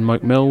Last and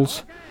Mike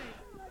Mills.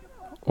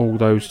 All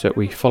those that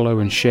we follow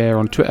and share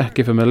on Twitter,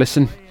 give them a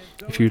listen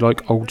if you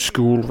like old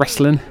school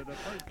wrestling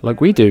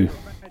like we do.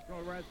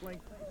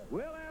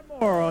 We'll have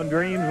more on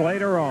Dreams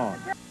later on.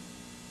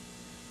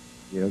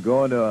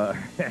 Going to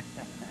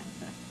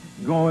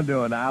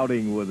an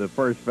outing with the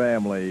first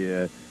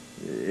family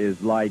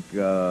is like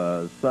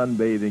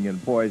sunbathing in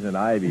poison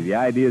ivy. The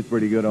idea is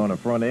pretty good on the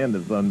front end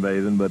of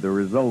sunbathing, but the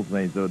results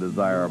ain't so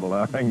desirable.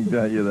 I can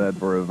tell you that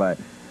for a fact.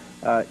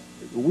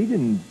 We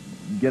didn't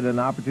get an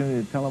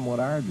opportunity to tell them what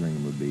our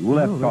dream would be. We'll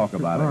have to talk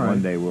about it. Right.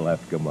 One day we'll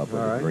have to come up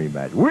with a dream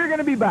match. We're going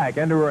to be back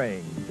in the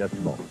ring in just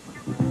a moment.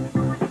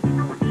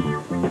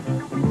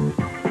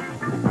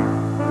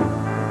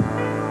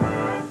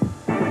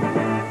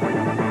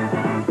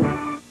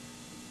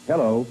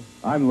 Hello,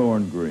 I'm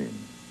Lorne Green.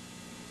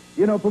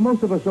 For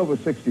most of us over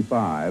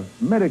 65,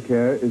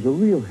 Medicare is a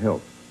real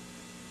help.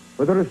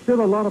 But there are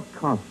still a lot of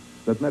costs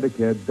that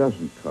Medicare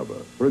doesn't cover.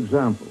 For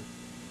example,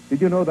 did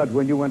you know that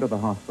when you went to the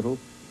hospital,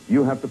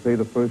 you have to pay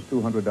the first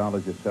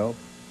 $200 yourself?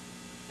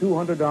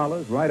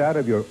 $200 right out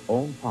of your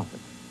own pocket.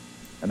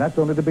 And that's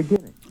only the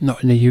beginning.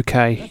 Not in the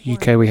UK.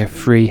 UK we have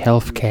free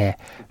healthcare.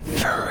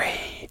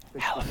 Free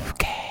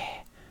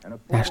healthcare.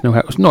 National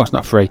health. No, it's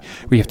not free.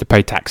 We have to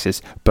pay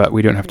taxes, but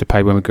we don't have to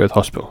pay when we go to the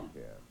hospital.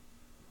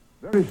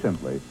 Very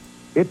simply,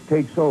 it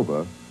takes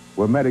over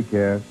where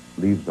Medicare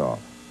leaves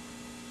off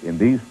in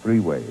these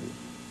 3 ways.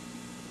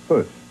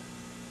 First,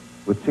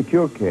 with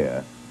Secure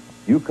Care,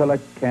 you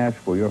collect cash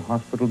for your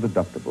hospital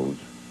deductibles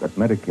that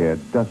Medicare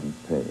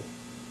doesn't pay.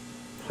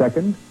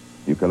 Second,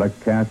 you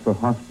collect cash for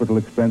hospital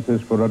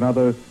expenses for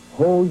another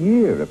whole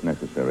year, if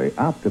necessary,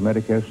 after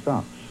Medicare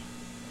stops.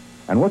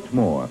 And what's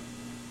more,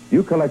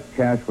 you collect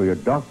cash for your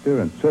doctor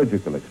and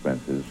surgical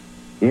expenses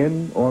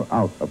in or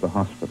out of the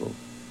hospital.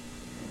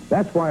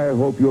 That's why I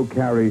hope you'll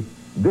carry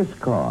this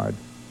card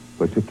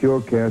for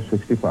Secure Care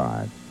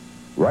 65.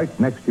 right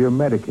next to your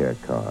Medicare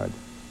card.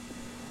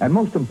 And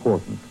most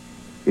important,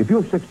 if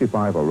you're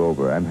 65 or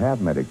over and have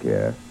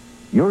Medicare,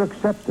 your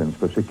acceptance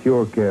for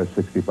Secure Care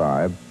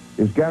 65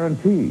 is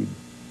guaranteed.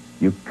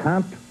 You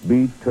can't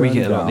be turned down. We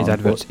get a lot of these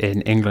adverts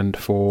in England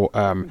for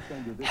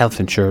health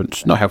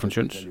insurance. Not health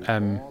insurance.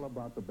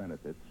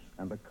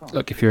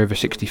 Look, if you're over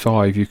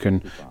 65, you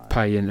can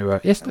pay into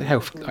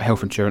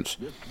health insurance.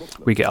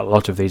 We get a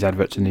lot of these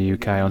adverts in the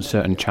UK on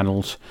certain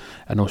channels,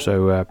 and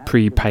also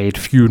prepaid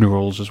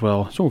funerals as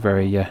well. It's all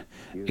very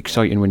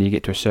exciting when you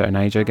get to a certain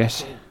age, I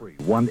guess.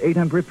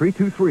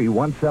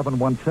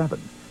 1-800-323-1717.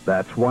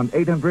 That's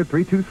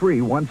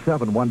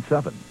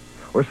 1-800-323-1717.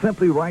 Or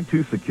simply write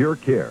to Secure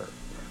Care,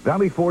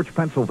 Valley Forge,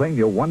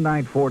 Pennsylvania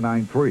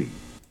 19493.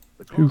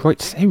 Who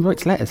writes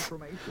letters?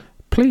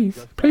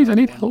 Please, I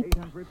need help.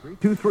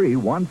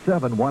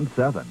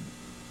 323-1717.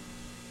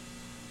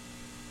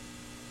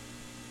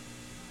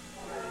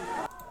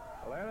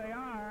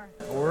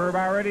 We're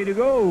about ready to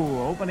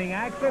go. Opening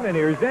action, and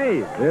here's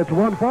Dave. It's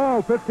one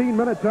fall,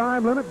 15-minute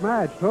time limit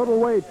match. Total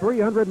weight,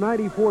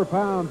 394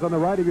 pounds on the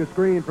right of your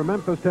screen. From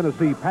Memphis,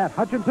 Tennessee, Pat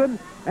Hutchinson.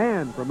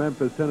 And from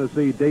Memphis,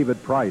 Tennessee,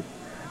 David Price.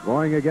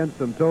 Going against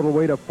them, total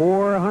weight of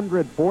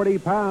 440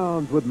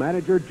 pounds with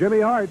manager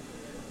Jimmy Hart.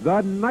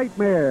 The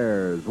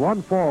Nightmares.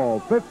 One fall,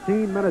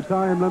 15-minute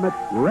time limit.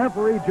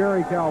 Referee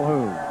Jerry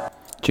Calhoun.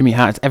 Jimmy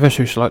Hart's ever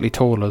so slightly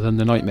taller than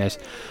the Nightmares.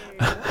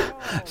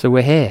 So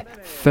we're here.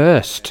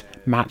 First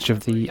match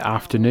of the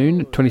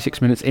afternoon,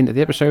 26 minutes into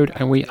the episode,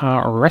 and we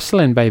are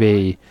wrestling,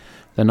 baby.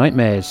 The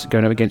Nightmares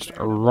going up against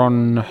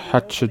Ron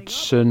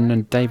Hutchinson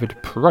and David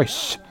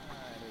Price.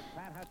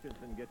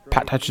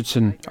 Pat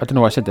Hutchinson, I don't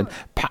know what I said then.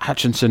 Pat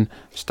Hutchinson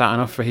starting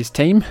off for his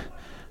team.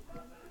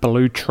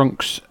 Blue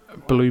trunks,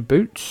 blue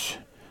boots.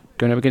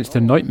 Going up against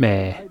the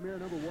Nightmare.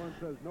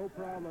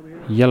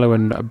 Yellow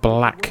and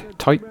black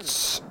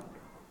tights.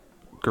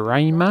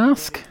 Grey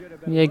mask?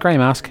 Yeah, grey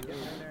mask.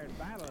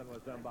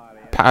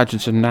 Pat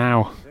Hutchinson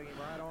now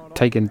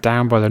taken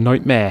down by the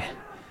Nightmare.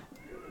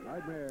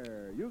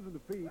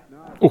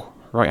 Oh,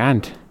 right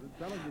hand.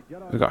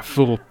 We've got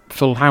a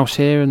full house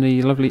here in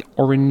the lovely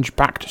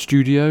orange-backed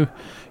studio.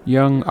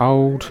 Young,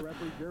 old,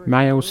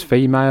 males,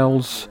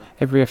 females,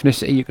 every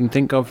ethnicity you can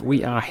think of.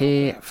 We are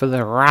here for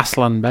the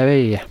wrestling,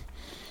 baby.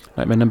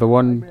 Nightmare number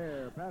one.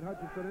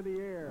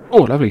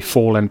 Oh, lovely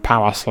falling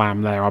power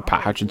slam there on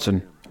Pat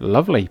Hutchinson.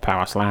 Lovely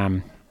power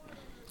slam.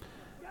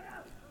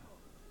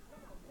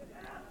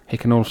 He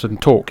can all of a sudden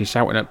talk. He's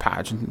shouting at Pat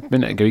Hutchinson. A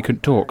minute ago he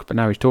couldn't talk, but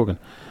now he's talking.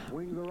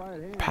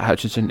 Pat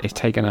Hutchinson is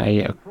taking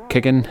a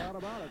kicking.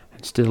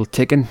 Still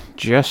ticking.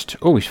 Just.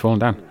 Oh, he's fallen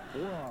down.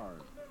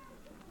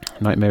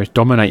 Nightmare is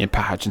dominating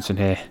Pat Hutchinson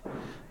here.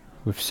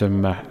 With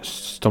some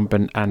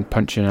stomping and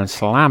punching and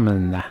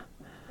slamming.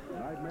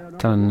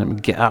 Telling him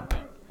to get up.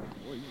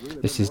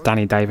 This is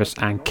Danny Davis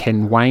and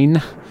Ken Wayne.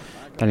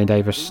 Danny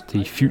Davis,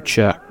 the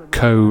future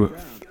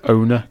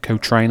co-owner,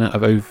 co-trainer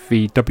of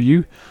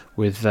OVW.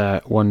 With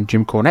one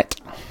Jim Cornette,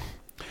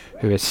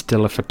 who is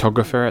still a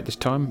photographer at this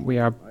time. We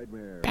are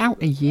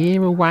about a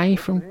year away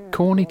from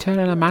Corny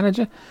turning a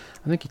manager.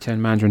 I think he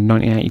turned manager in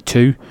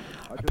 1982,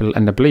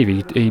 and I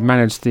believe he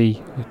managed the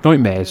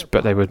Nightmares,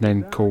 but they were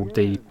then called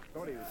the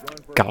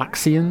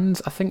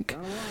Galaxians, I think.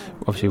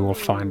 Obviously we'll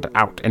find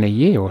out in a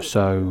year or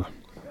so.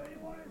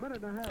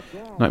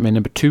 Nightmare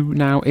number 2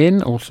 now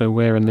in, also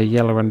wearing the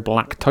yellow and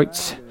black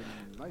tights.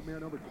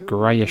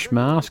 Greyish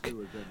mask.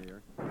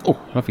 Oh,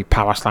 lovely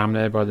power slam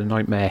there by the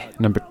Nightmare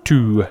number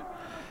 2.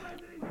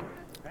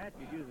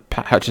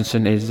 Pat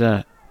Hutchinson is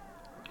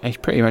he's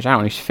pretty much out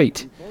on his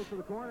feet.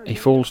 He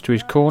falls to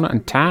his corner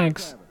and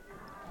tags.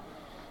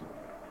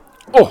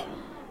 Oh!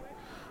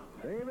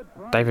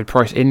 David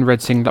Price in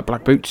red singlet,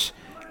 black boots.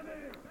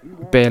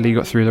 Barely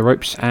got through the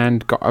ropes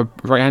and got a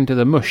right hand to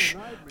the mush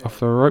off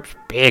the ropes.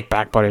 Big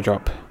back body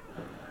drop.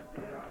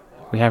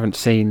 We haven't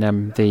seen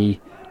the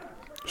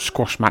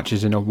squash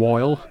matches in a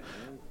while.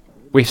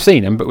 We've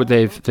seen them, but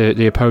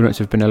the opponents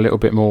have been a little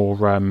bit more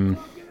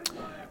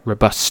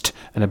robust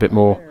and a bit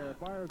more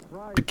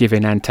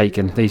giving and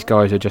taking. These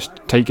guys are just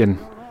taking.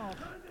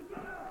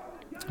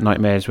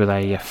 Nightmares with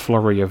a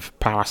flurry of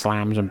power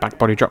slams and back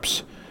body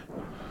drops.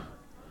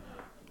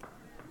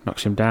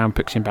 Knocks him down,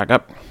 picks him back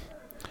up.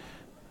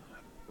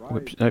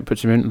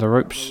 Puts him into the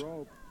ropes.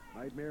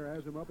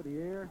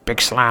 Big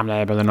slam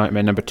there by the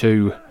Nightmare number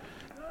 2.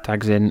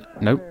 Tags in.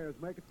 Nope.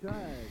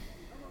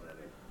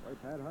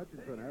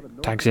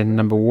 Tags in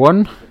number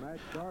 1.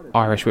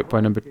 Irish whip by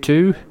number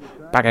 2.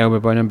 Back elbow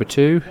by number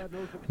 2.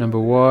 Number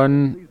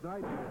 1.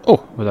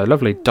 Oh, with a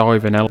lovely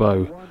diving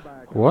elbow.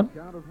 1,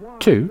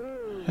 2,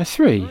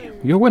 3.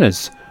 Your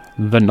winners,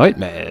 the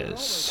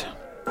Nightmares.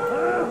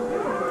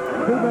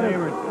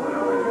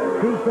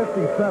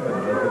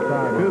 2:57 is the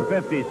time.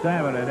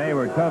 2:57, and they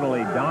were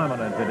totally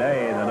dominant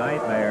today, the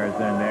Nightmares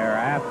in there.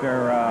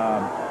 After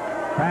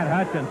Pat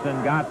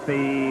Hutchinson got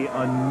the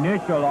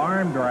initial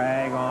arm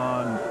drag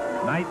on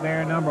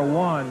Nightmare number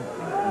 1,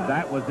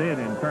 that was it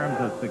in terms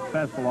of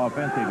successful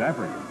offensive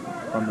effort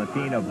from the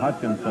team of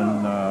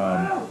Hutchinson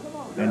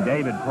and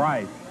David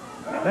Price.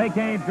 They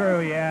came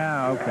through,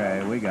 yeah,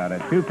 okay, we got it.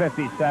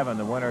 257,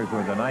 the winners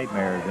were the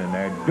Nightmares in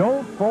there.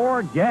 Don't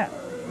forget,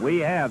 we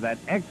have that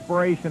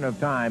expiration of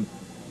time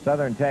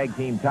Southern Tag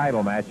Team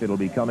title match. It'll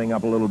be coming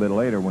up a little bit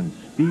later when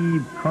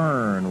Steve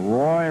Kern,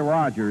 Roy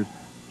Rogers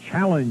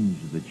challenge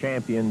the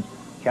champions,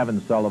 Kevin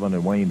Sullivan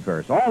and Wayne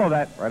Ferris. All of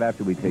that right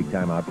after we take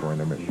time out for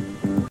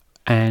intermission.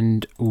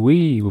 And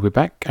we will be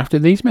back after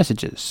these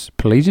messages.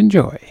 Please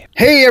enjoy.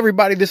 Hey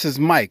everybody, this is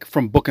Mike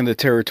from Booking the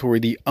Territory,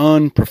 the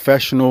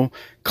unprofessional,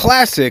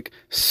 classic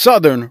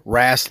Southern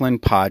Wrestling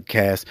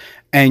podcast.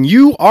 And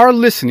you are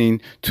listening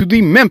to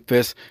the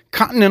Memphis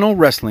Continental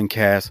Wrestling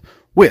Cast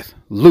with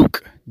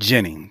Luke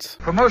Jennings.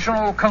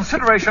 Promotional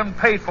consideration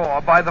paid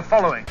for by the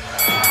following.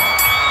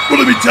 Well,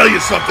 let me tell you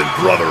something,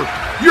 brother.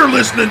 You're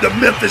listening to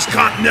Memphis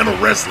Continental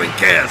Wrestling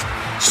Cast.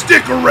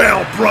 Stick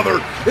around,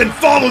 brother, and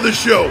follow the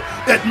show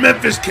at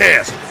Memphis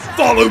Cast.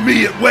 Follow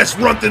me at West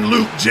Runthin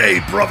Luke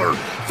J, brother.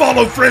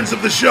 Follow friends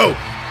of the show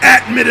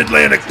at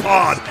Mid-Atlantic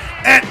Pod,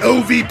 at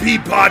OVP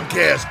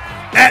Podcast,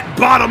 at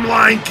Bottom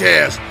Line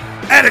Cast,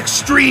 at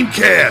Extreme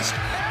Cast,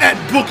 at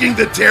Booking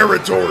the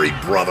Territory,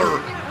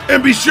 brother.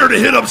 And be sure to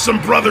hit up some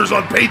brothers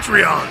on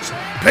Patreons.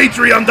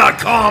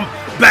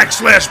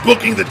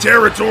 Patreon.com/Booking the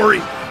Territory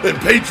and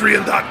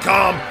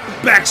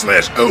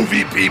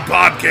Patreon.com/OVP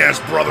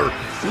Podcast, brother.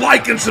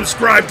 Like and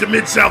subscribe to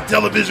Mid-South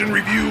Television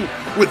Review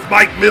with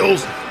Mike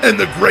Mills and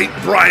the great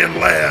Brian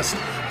Last.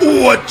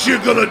 What you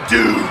gonna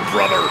do,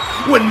 brother,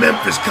 when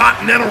Memphis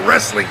Continental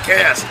Wrestling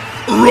Cast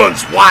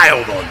runs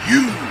wild on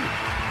you?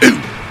 Ooh.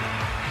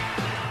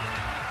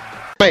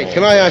 Mate,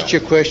 can I ask you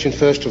a question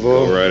first of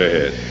all? Go right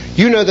ahead.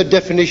 You know the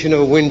definition of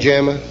a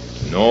windjammer?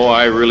 No,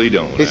 I really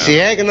don't. It's the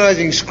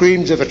agonizing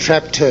screams of a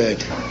trapped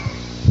turd.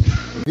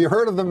 Have you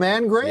heard of the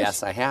Man-Grate?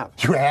 Yes, I have.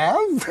 You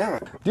have? Yeah.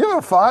 Do you have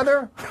a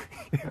father?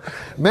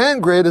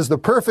 Man-Grate is the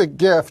perfect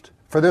gift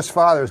for this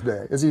Father's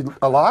Day. Is he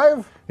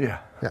alive? Yeah.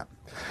 Yeah.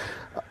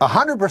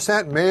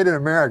 100% made in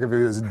America. If he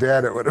was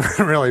dead, it would have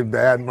been a really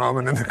bad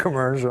moment in the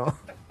commercial.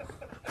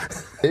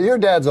 Your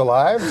dad's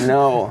alive?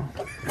 No.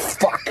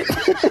 Fuck.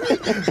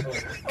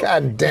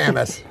 God damn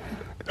it.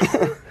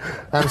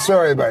 I'm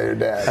sorry about your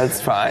dad.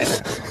 That's fine.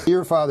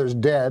 Your father's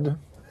dead.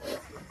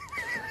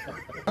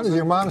 Is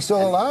your mom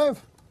still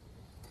alive?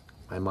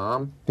 My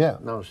mom? Yeah.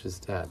 No, she's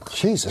dead.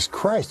 Jesus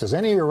Christ, is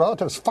any of your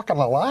relatives fucking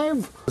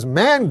alive? It's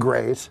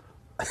Man-Grate.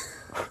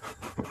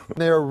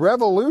 They are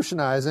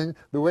revolutionizing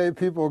the way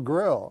people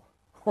grill.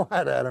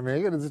 What, Adam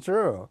Egan? It's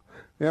true.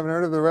 You haven't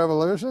heard of the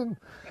revolution?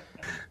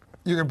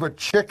 You can put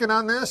chicken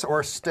on this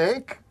or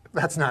steak.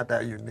 That's not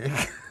that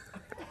unique.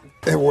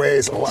 It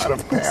weighs a lot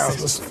of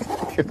pounds. Is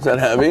that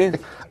heavy?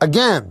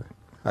 Again.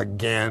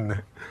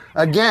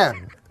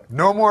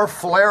 No more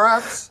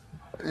flare-ups.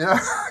 You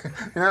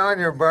know, in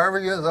your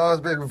barbecue, there's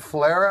always been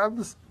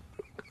flare-ups.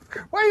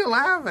 Why are you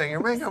laughing? You're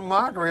making a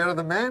mockery out of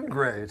the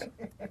Man-Grate.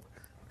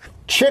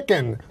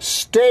 Chicken,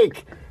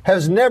 steak,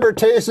 has never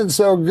tasted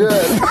so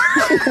good.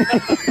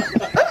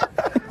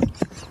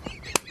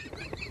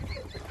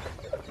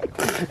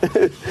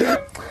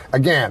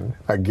 Again.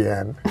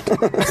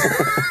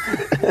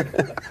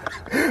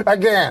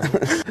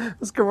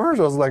 This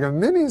commercial is like a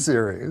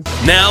mini-series.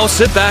 Now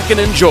sit back and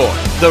enjoy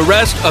the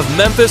rest of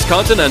Memphis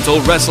Continental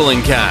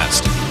Wrestling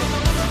Cast.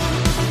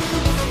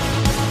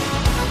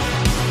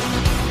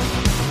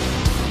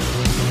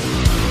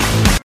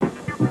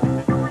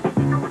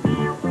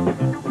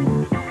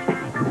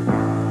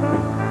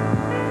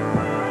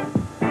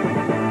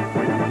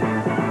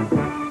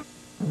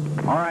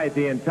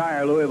 The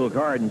entire Louisville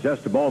card in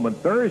just a moment.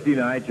 Thursday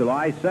night,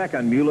 July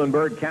 2nd,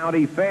 Muhlenberg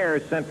County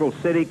Fair, Central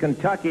City,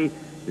 Kentucky.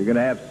 You're going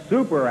to have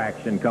super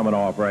action coming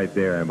off right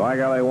there. And by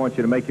golly, I want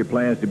you to make your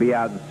plans to be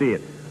out and see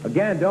it.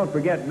 Again, don't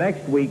forget,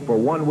 next week, for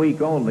 1 week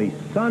only,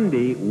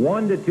 Sunday,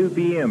 1 to 2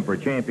 p.m. for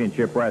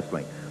championship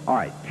wrestling. All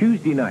right,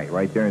 Tuesday night,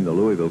 right there in the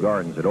Louisville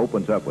Gardens, it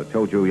opens up with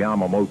Tojo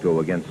Yamamoto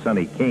against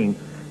Sonny King.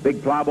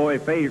 Big Plowboy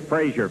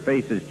Frazier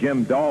faces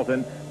Jim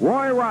Dalton.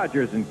 Roy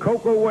Rogers and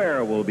Coco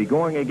Ware will be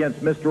going against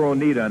Mr.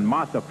 Onita and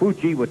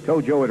Masafuchi with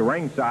Tojo at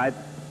ringside.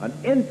 An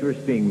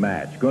interesting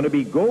match. Going to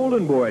be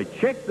Golden Boy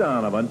Chick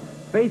Donovan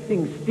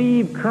facing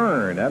Steve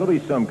Kern. That'll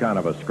be some kind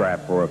of a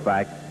scrap for a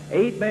fact.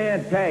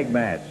 8-man tag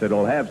match.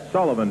 It'll have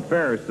Sullivan,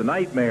 Ferris, the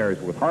Nightmares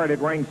with Hart at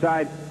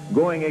ringside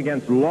going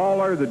against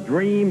Lawler, the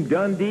Dream,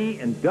 Dundee,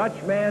 and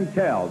Dutch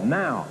Mantell.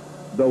 Now,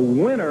 the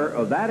winner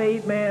of that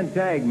 8-man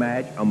tag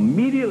match,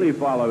 immediately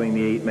following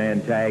the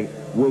 8-man tag,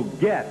 will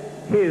get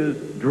his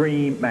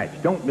dream match.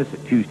 Don't miss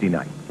it Tuesday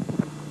night.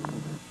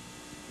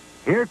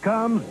 Here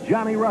comes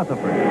Johnny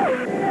Rutherford.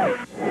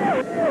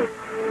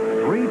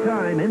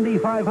 3-time Indy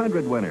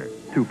 500 winner.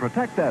 To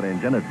protect that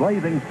engine at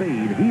blazing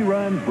speed, he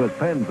runs with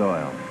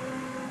Pennzoil.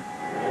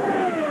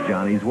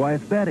 Johnny's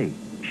wife, Betty,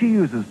 she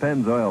uses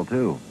Pennzoil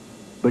too.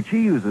 But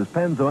she uses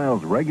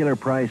Pennzoil's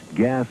regular-priced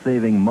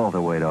gas-saving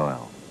multi-weight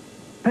oil.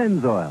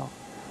 Pennzoil,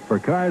 for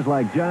cars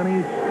like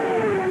Johnny's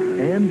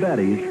and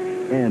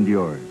Betty's and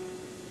yours.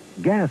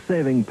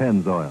 Gas-saving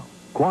Pennzoil.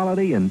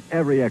 Quality in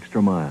every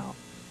extra mile.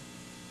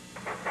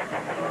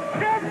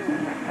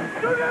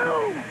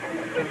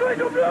 It's like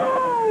a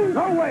blow!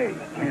 No way!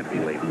 Can't be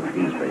late with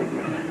these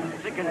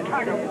babies. Sick and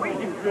tired of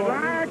waiting.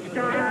 Relax,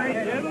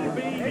 guys. It'll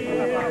be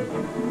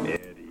here.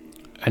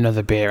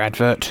 Another beer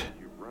advert.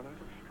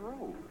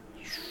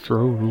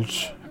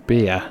 Strolls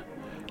beer.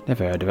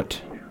 Never heard of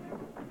it.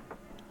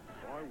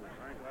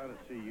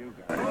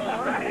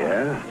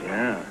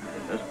 Yeah.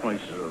 This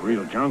place is a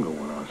real jungle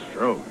when on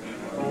Stroh's.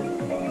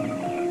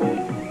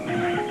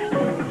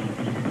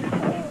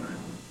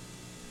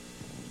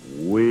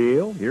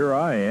 Well, here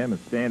I am, and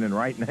standing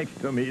right next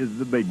to me is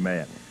the big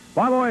man.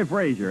 Flyboy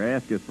Frazier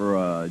asked us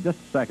for just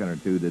a second or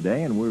two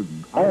today, and we're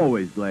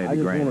always glad to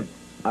grant it.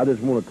 I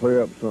just want to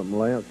clear up something,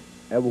 Lance.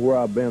 Everywhere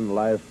I've been the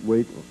last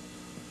week,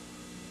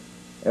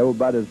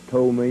 everybody's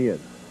told me and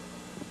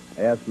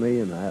asked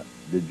me,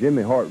 did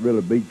Jimmy Hart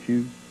really beat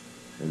you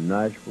in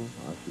Nashville?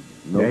 I said,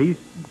 no. Yeah, he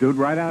stood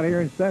right out here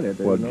and said it.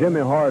 Well,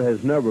 Jimmy Hart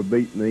has never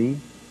beat me.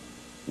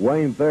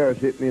 Wayne Ferris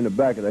hit me in the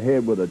back of the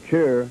head with a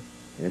chair,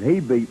 and he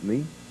beat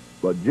me.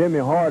 But Jimmy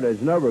Hart has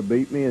never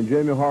beat me, and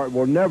Jimmy Hart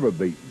will never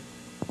beat me.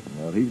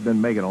 Well, he's been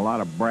making a lot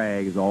of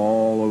brags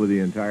all over the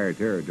entire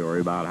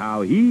territory about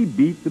how he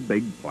beat the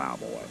big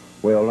plowboy.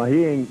 Well, now,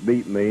 he ain't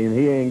beat me, and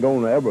he ain't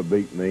going to ever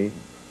beat me.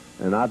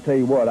 And I tell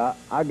you what,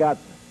 I got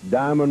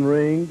diamond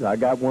rings. I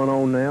got one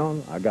on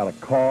now. I got a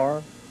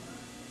car.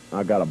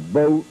 I got a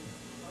boat.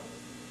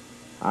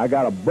 I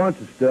got a bunch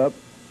of stuff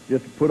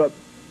just to put up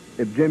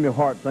if Jimmy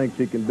Hart thinks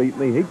he can beat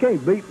me. He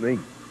can't beat me.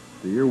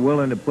 So you're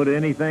willing to put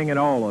anything and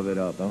all of it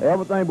up, huh?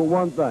 Everything but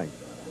one thing.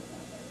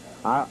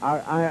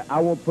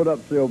 I won't put up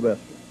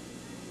Sylvester.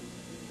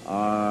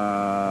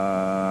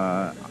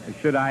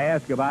 Should I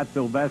ask about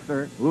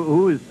Sylvester?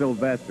 Who is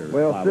Sylvester?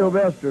 Well,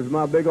 Sylvester's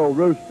my big old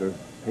rooster.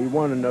 He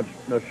won in the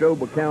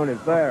Neshoba County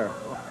Fair.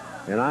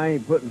 And I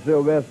ain't putting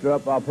Sylvester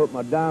up. I'll put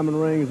my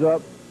diamond rings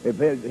up.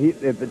 If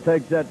it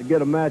takes that to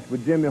get a match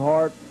with Jimmy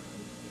Hart,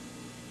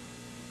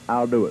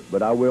 I'll do it.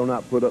 But I will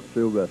not put up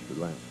Sylvester,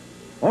 Lance.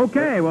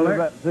 Okay,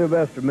 well...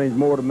 Sylvester means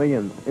more to me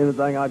than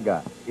anything I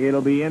got.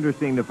 It'll be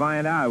interesting to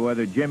find out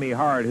whether Jimmy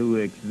Hart, who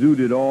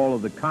exuded all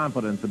of the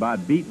confidence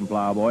about beating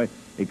Plowboy,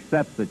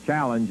 accepts the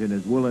challenge and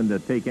is willing to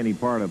take any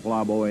part of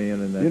Plowboy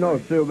in that. You know,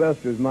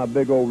 Sylvester's my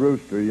big old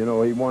rooster. You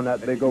know, he won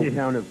that big old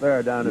county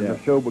fair down in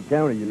Neshoba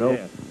County, you know.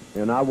 Yeah.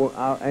 And I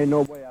ain't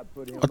no way I'd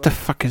put him... What the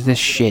fuck is this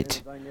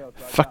shit?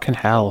 Fucking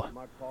hell.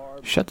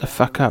 Shut the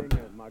fuck up.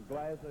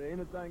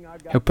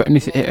 He'll put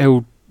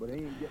anything...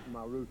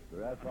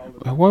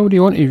 Why would he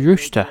want a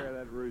rooster?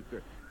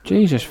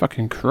 Jesus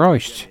fucking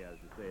Christ.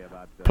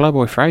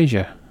 Plowboy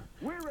Frazier.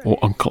 Or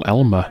Uncle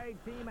Elmer.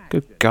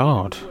 Good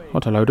God.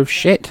 What a load of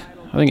shit.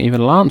 I think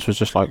even Lance was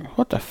just like,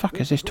 what the fuck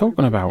is this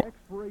talking about?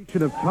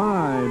 Expiration of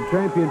time,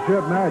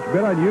 championship match,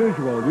 bit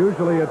unusual.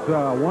 Usually it's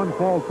 1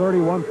 fall 30,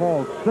 1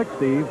 fall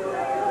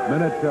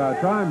 60-minute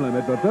time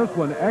limit, but this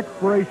one,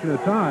 expiration of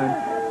time,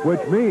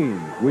 which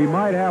means we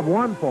might have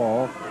 1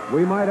 fall,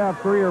 we might have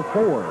 3 or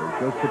 4.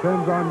 Just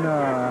depends on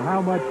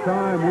how much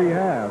time we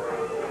have.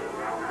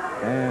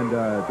 And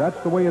that's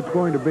the way it's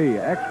going to be.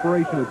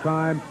 Expiration of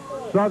time.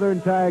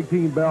 Southern Tag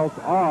Team belts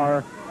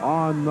are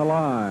on the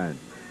line.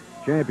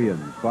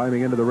 Champions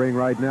climbing into the ring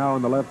right now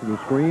on the left of the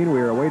screen. We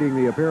are awaiting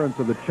the appearance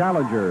of the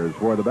challengers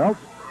for the belts.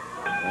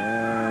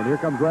 And here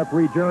comes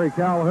referee Jerry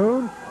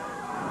Calhoun.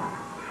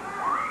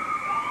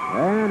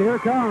 And here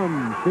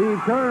comes Steve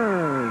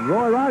Kern,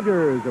 Roy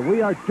Rogers, and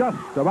we are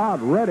just about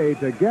ready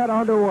to get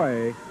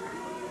underway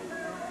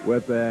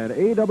with an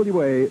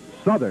AWA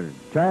Southern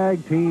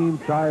Tag Team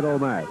title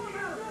match.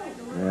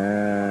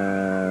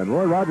 And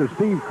Roy Rogers,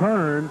 Steve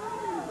Kern,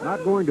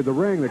 not going to the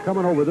ring. They're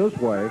coming over this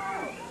way.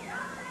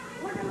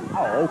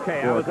 Oh,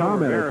 okay. I was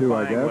over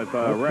verifying with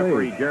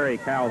referee Jerry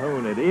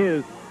Calhoun. It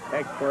is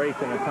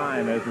expiration of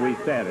time, as we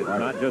said. It's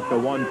not just a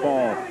 1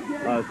 fall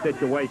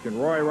situation.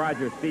 Roy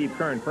Rogers, Steve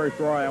Kern. First,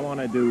 Roy, I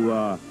wanted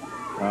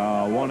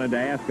to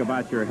ask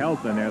about your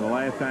health in there. The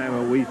last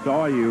time we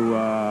saw you,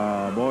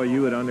 boy,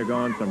 you had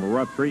undergone some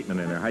rough treatment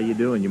in there. How you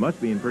doing? You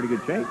must be in pretty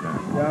good shape now.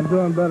 Yeah, I'm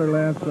doing better,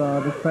 Lance.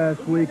 This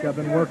past week, I've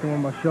been working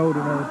with my shoulder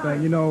and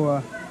everything. You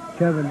know,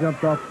 Kevin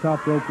jumped off the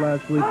top rope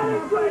last week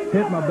and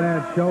hit my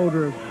bad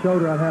shoulder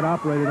I'd had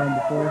operated on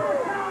before.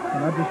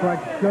 And I'd just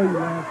like to show you,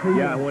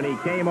 Lance. When he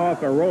came off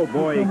the rope,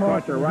 boy, he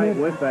caught you right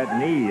with that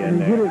knee.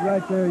 And he hit it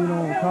right there, you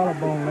know, on the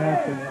collarbone,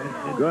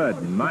 Lance.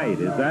 Good night.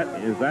 Is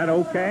that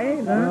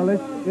okay? Well,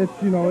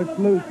 it's you know, it's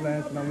loose,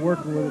 Lance, and I'm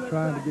working with it,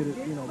 trying to get it,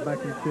 you know, back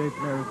in shape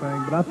and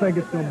everything. But I think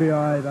it's going to be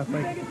all right. I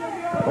think.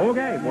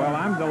 Okay. Well,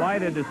 I'm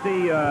delighted to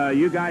see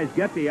you guys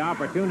get the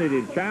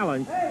opportunity to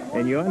challenge.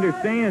 And you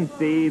understand,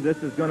 Steve,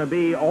 this is going to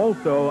be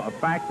also a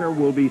factor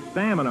will be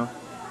stamina.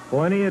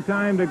 Plenty of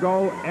time to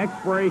go.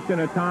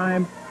 Expiration of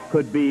time.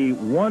 could be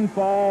one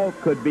fall,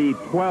 could be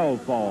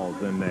 12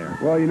 falls in there.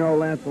 Well, you know,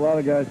 Lance, a lot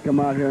of guys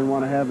come out here and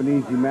want to have an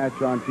easy match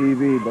on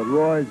TV, but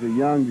Roy's a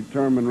young,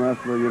 determined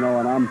wrestler, you know,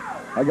 and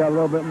I got a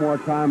little bit more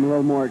time, a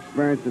little more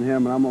experience than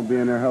him, and I'm going to be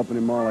in there helping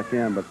him all I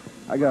can, but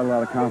I got a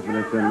lot of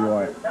confidence in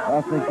Roy.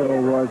 I think that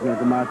old Roy's going to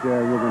come out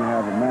there and we're going to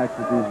have a match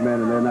with these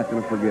men, and they're not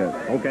going to forget.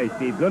 Okay,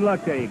 Steve, good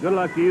luck to you. Good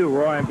luck to you,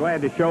 Roy. I'm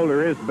glad the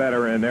shoulder is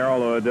better in there,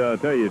 although I'll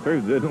tell you the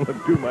truth, it doesn't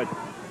look too much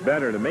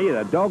better to me.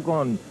 That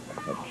doggone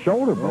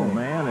shoulder bone,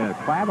 man, and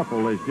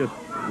clavicle is just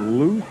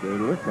loose.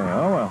 It looks like,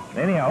 oh, well.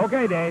 Anyhow,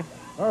 okay, Dave.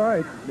 All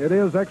right, it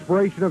is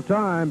expiration of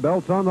time.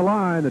 Belts on the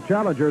line. The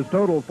challengers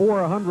total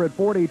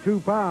 442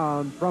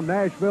 pounds. From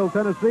Nashville,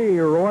 Tennessee,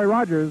 Roy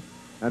Rogers.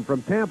 And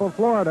from Tampa,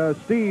 Florida,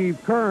 Steve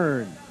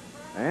Kern.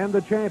 And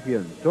the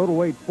champions, total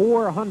weight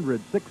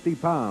 460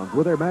 pounds,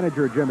 with their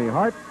manager, Jimmy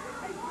Hart.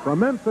 From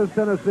Memphis,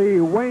 Tennessee,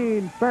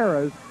 Wayne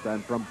Ferris.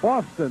 And from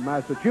Boston,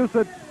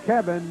 Massachusetts,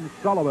 Kevin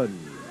Sullivan.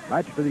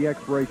 Match to the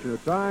expiration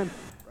of time.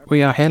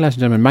 We are here, ladies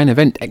and gentlemen, main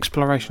event,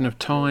 exploration of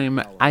time,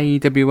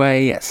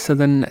 AWA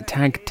Southern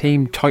Tag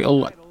Team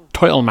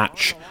title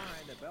match.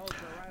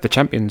 The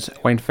champions,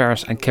 Wayne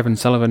Ferris and Kevin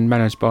Sullivan,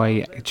 managed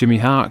by Jimmy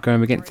Hart,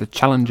 going against the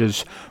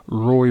challengers,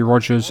 Roy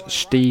Rogers,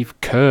 Steve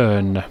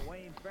Kern.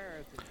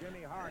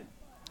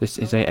 This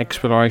is a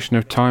exploration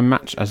of time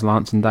match, as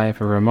Lance and Dave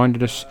have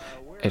reminded us.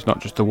 It's not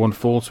just the one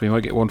fall, so we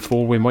might get one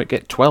fall, we might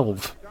get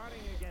 12.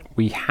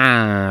 We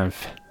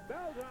have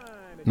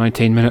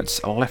 19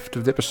 minutes left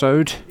of the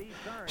episode.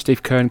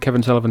 Steve Kern,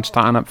 Kevin Sullivan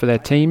starting up for their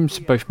teams.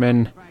 Both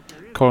men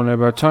collar and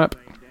elbow type.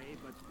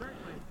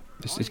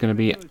 This is going to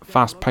be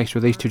fast-paced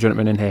with these two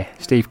gentlemen in here.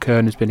 Steve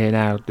Kern has been here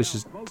now. This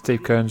is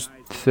Steve Kern's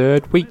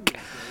third week.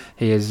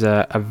 He is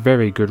a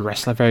very good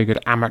wrestler, very good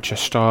amateur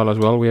style as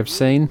well, we have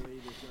seen.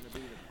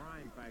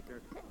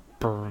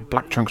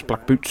 Black trunks,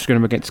 black boots,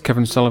 going against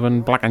Kevin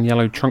Sullivan. Black and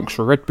yellow trunks,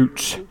 red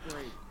boots.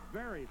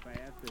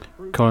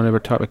 Collar and elbow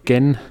type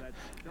again.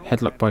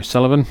 Headlock by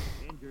Sullivan.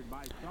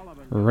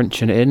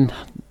 Wrenching it in.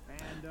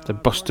 The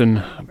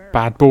Boston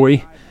bad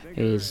boy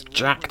is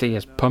jacked, he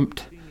is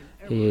pumped.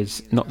 He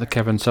is not the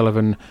Kevin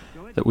Sullivan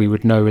that we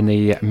would know in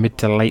the mid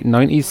to late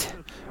 90s,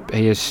 but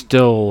he is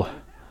still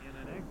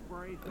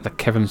the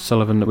Kevin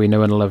Sullivan that we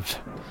know and love.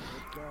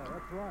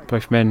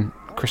 Both men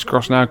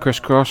crisscross now,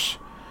 crisscross.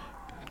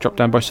 Drop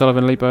down by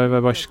Sullivan, leap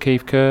over by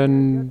Steve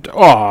Kern.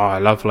 Oh,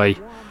 lovely.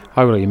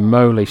 Holy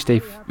moly,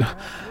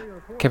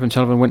 Kevin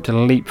Sullivan went to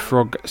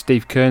leapfrog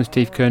Steve Kern.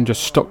 Steve Kern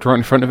just stopped right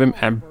in front of him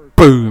and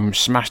boom,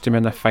 smashed him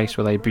in the face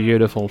with a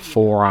beautiful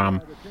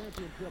forearm.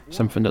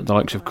 Something that the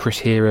likes of Chris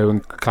Hero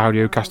and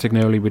Claudio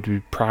Castagnoli would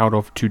be proud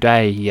of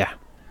today.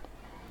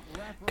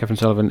 Kevin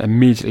Sullivan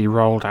immediately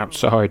rolled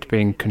outside,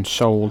 being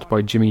consoled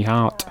by Jimmy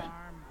Hart.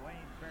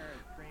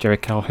 Jerry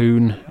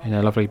Calhoun in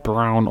a lovely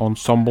brown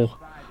ensemble,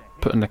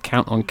 putting the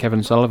count on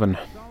Kevin Sullivan.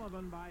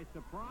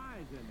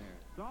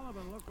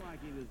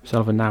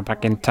 Sullivan now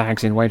back in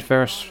tags in Wayne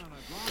Ferris.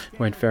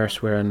 Wayne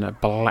Ferris wearing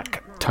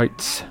black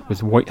tights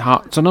with white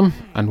hearts on them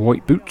and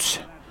white boots.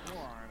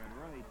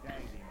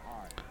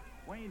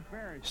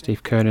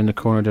 Steve Kern in the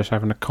corner just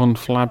having a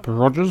conflab with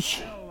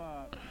Rogers,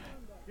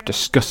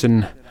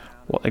 discussing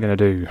what they're going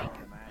to do.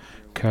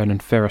 Kern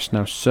and Ferris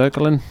now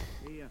circling.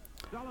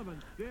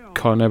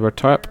 Collar elbow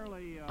type.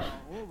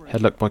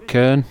 Headlock by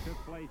Kern.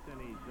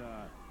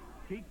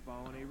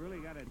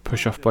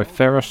 Push off by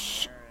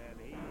Ferris.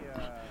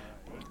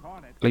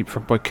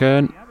 Leapfrog by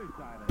Kern.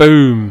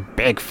 Boom!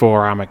 Big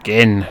forearm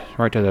again,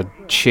 right to the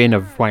chin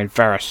of Wayne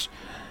Ferris.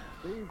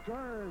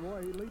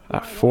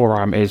 That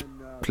forearm is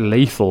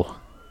lethal,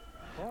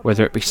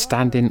 whether it be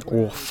standing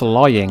or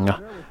flying,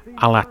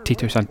 a la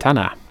Tito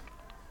Santana.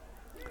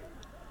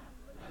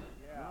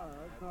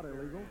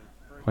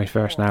 Wayne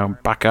Ferris now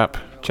back up,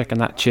 checking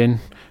that chin.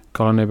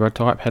 Collar elbow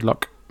type,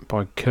 headlock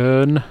by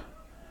Kern.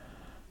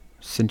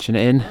 Cinching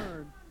it in.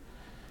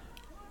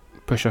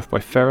 Push off by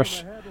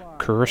Ferris.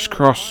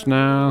 Crisscross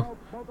now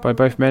by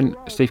both men.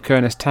 Steve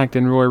Kern has tagged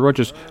in Roy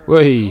Rogers.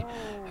 Whee!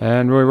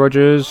 And Roy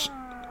Rogers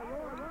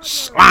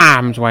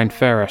slams Wayne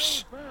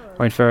Ferris.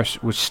 Wayne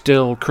Ferris was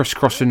still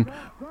crisscrossing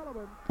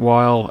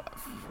while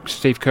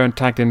Steve Kern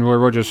tagged in Roy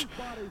Rogers.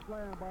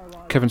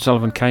 Kevin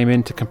Sullivan came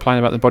in to complain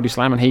about the body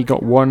slam, and he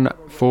got one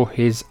for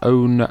his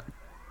own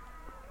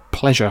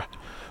pleasure.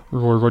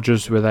 Roy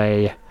Rogers with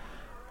a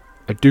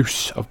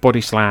deuce of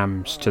body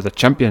slams to the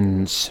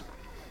champions.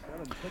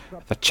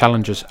 The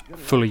challengers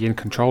fully in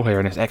control here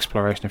in this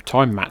exploration of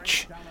time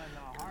match.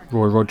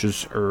 Roy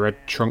Rogers, red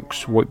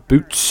trunks, white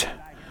boots.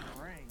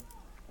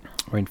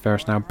 Wayne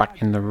Ferris now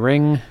back in the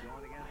ring.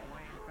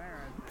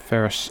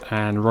 Ferris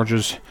and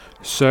Rogers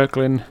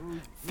circling.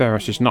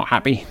 Ferris is not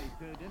happy.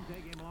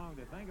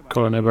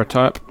 Collar elbow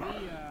type.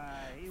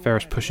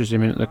 Ferris pushes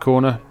him into the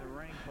corner.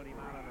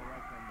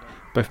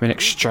 Both men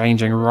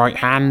exchanging right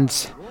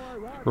hands.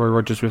 Roy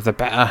Rogers with the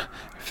better.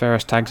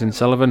 Ferris tags in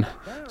Sullivan.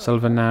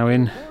 Sullivan now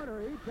in.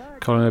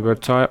 Collar elbow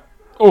type.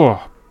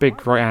 Oh,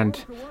 big right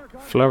hand.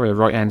 Flurry of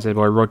right hands there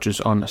by Rogers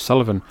on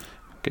Sullivan.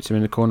 Gets him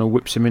in the corner,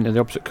 whips him into the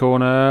opposite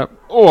corner.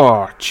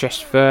 Oh,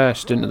 chest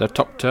first into the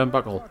top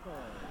turnbuckle.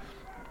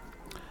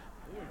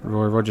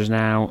 Roy Rogers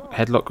now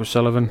headlock with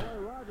Sullivan.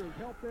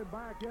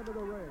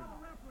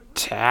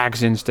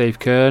 Tags in Steve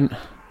Keirn.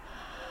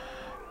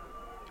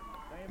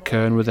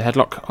 Keirn with the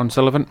headlock on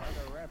Sullivan.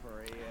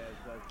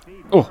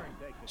 Oh,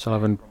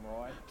 Sullivan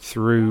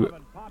threw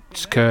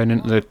Keirn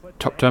into the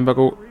top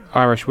turnbuckle.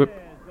 Irish whip.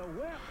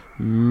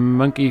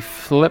 Monkey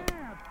flip.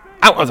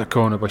 Out of the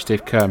corner by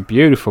Steve Keirn.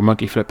 Beautiful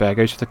monkey flip there.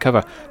 Goes for the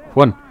cover.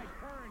 1,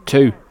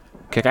 2.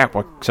 Kick out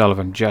by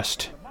Sullivan.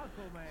 Just.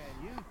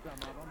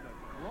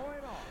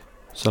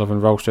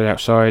 Sullivan rolls straight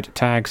outside.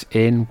 Tags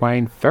in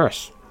Wayne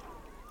Ferris.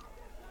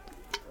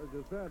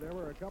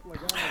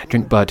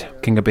 Drink Bud.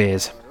 King of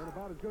Beers.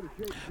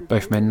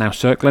 Both men now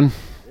circling.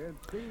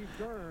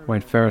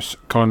 Wayne Ferris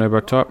collar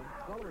over top.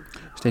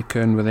 Steve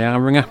Keirn with the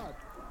arm wringer.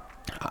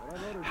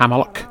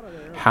 Hammerlock.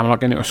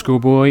 Hammerlock into a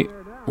schoolboy.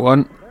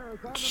 1.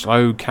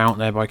 Slow count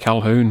there by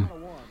Calhoun.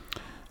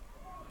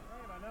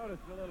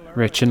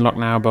 Rear chinlock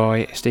now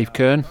by Steve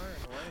Keirn.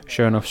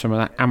 Showing off some of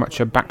that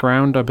amateur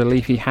background I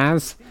believe he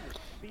has.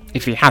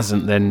 If he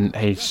hasn't, then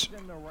he's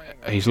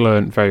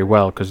learned very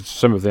well, because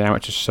some of the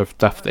amateur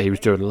stuff that he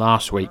was doing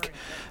last week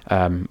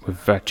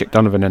with Chick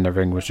Donovan in the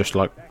ring was just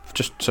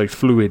so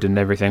fluid and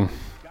everything.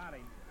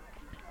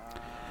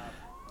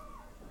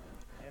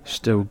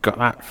 Still got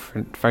that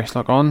face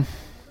lock on.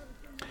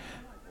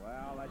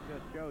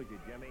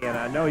 And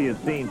I know you've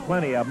seen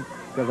plenty of them,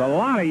 because a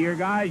lot of your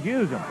guys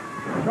use them.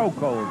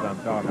 Chokeholds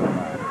I'm talking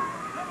about.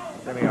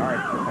 Jimmy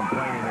Hart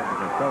complaining it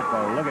was a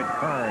chokehold. Look at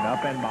Keirn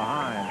up and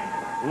behind.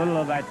 A little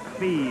of that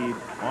speed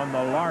on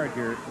the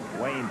larger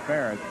Wayne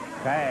Ferris.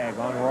 Tag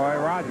on Roy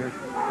Rogers.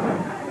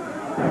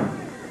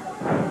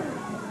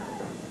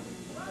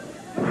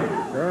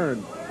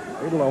 Keirn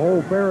able to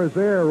hold Ferris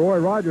there. Roy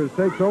Rogers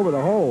takes over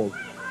the hold.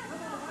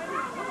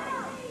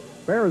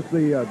 Ferris,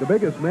 the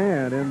biggest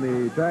man in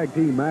the tag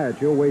team match.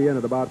 He'll weigh in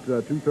at about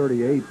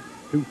 238,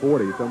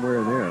 240, somewhere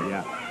in there.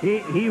 Yeah,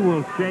 he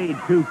will shade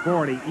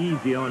 240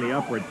 easy on the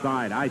upward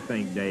side, I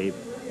think, Dave.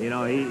 You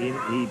know, he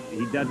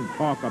doesn't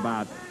talk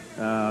about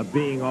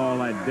being all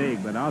that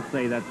big, but I'll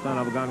say that son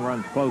of a gun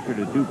runs closer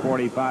to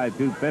 245,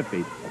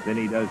 250 than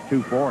he does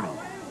 240.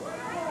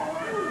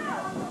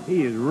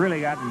 He has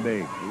really gotten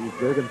big. He's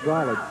big and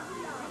solid.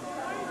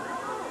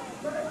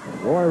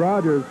 Roy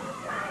Rogers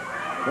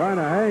trying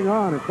to hang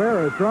on, and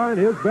Ferris trying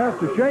his best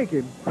to shake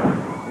him.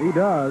 He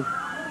does.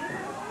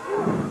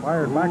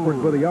 Fired backwards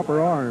with the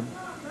upper arm.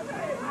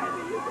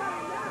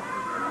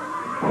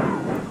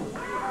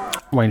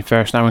 Wayne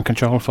Ferris now in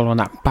control, following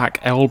that back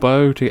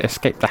elbow to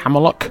escape the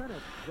hammerlock.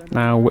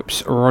 Now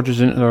whips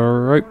Rogers into the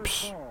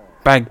ropes.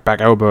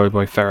 Back elbow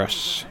by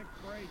Ferris.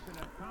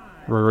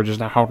 Roy Rogers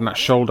now holding that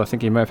shoulder. I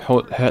think he may have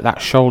hurt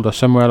that shoulder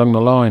somewhere along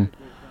the line.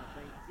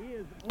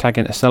 Tag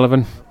into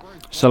Sullivan.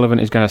 Sullivan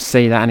is going to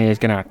see that and he is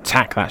going to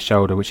attack that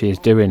shoulder, which he is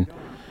doing.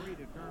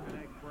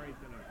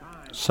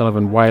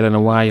 Sullivan wailing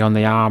away on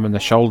the arm and the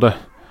shoulder.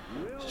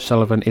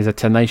 Sullivan is a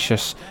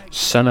tenacious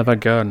son of a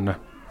gun.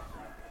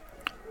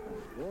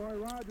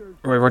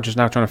 Roy Rogers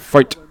now trying to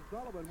fight.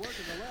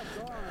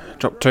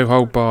 Drop toe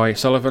hold by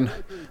Sullivan.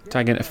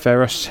 Tag into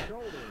Ferris.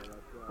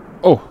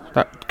 Oh,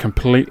 that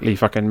completely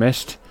fucking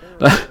missed.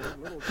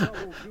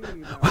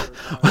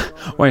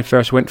 Wayne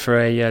Ferris went for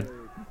a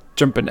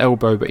jumping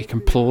elbow, but he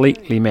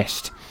completely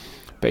missed.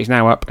 But he's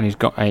now up and he's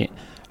got a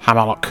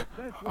hammerlock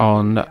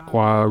on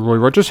Roy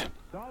Rogers.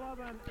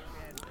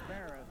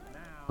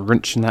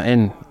 Wrenching that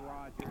in.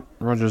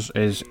 Rogers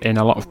is in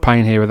a lot of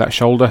pain here with that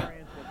shoulder.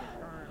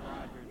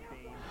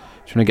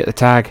 Trying to get the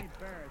tag.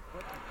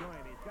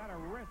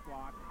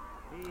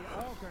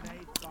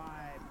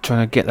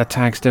 Trying to get the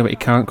tag still, but he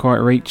can't quite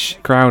reach.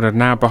 Crowd are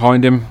now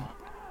behind him.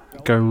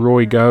 Go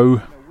Roy,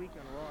 go.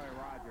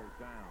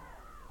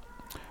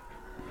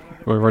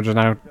 Roy Rogers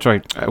now,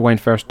 Wayne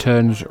Ferris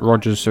turns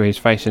Rogers so he's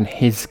facing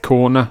his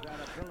corner.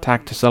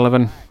 Tag to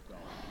Sullivan.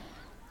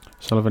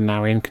 Sullivan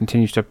now in,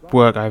 continues to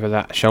work over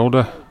that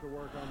shoulder.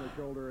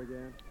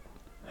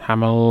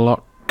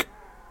 Hammerlock.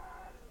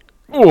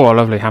 Oh,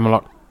 lovely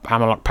hammerlock.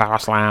 Hammerlock power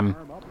slam.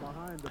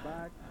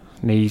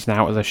 Knees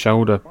now to the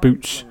shoulder.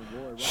 Boots.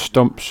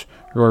 Stomps.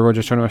 Roy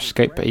Rogers trying to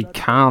escape, but he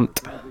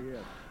can't.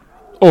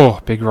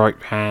 Oh, big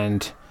right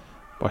hand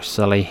by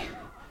Sully.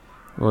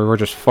 Roy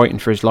Rogers fighting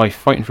for his life,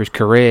 fighting for his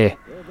career,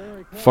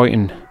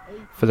 fighting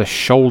for the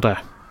shoulder.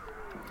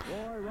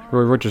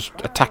 Roy Rogers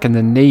attacking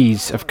the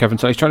knees of Kevin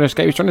Sullivan.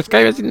 He's trying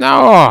to escape.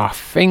 No!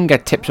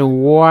 Fingertips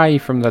away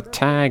from the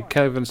tag.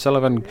 Kevin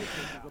Sullivan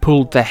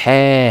pulled the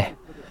hair.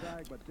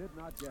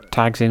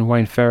 Tags in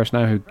Wayne Ferris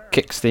now, who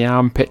kicks the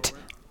armpit.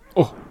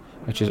 Oh,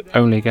 which is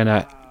only going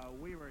to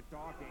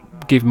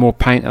give more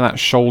pain to that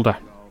shoulder.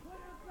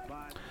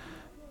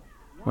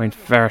 Wayne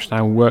Ferris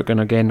now working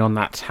again on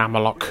that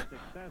hammerlock.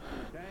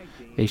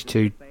 These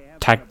two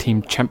tag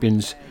team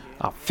champions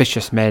are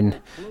vicious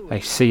men. They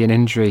see an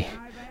injury.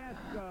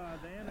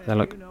 They're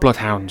like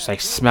bloodhounds. They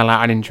smell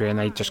out an injury and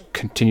they just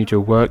continue to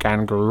work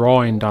and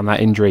grind on that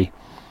injury.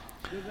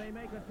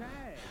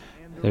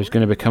 There's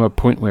going to become a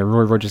point where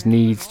Roy Rogers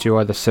needs to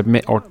either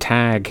submit or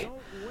tag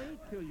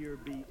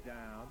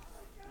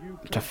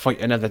to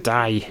fight another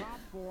day.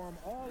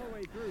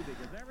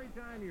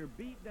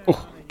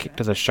 Oh, kick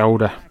to the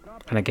shoulder.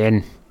 And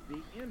again,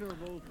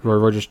 Roy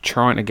Rogers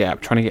trying to get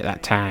up, trying to get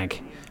that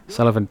tag.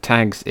 Sullivan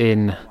tags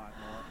in.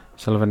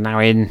 Sullivan now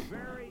in.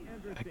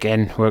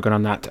 Again, working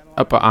on that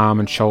upper arm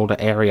and shoulder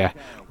area.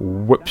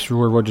 Whips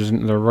Roy Rogers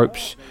into the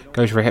ropes.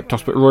 Goes for a hip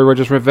toss, but Roy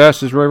Rogers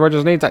reverses. Roy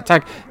Rogers needs that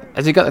tag.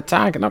 Has he got the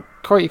tag? Not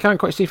quite. You can't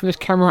quite see from this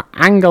camera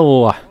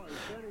angle.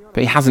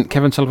 But he hasn't.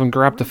 Kevin Sullivan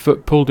grabbed the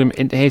foot, pulled him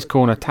into his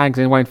corner. Tags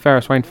in Wayne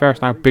Ferris. Wayne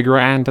Ferris now big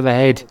right hand to the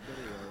head.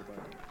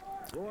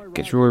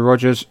 Gets Roy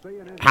Rogers.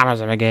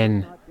 Hammers him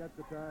again.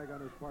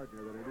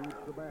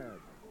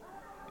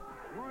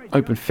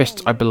 Open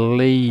fists, I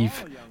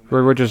believe. Roy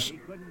Rogers.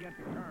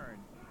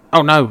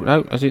 Oh,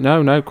 no. Is it?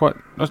 No, quite.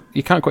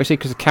 You can't quite see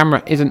because the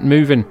camera isn't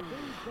moving.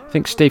 I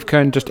think Steve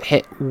Keirn just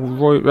hit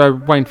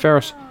Wayne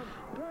Ferris.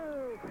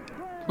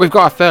 We've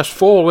got our first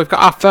fall.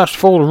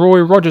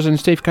 Roy Rogers and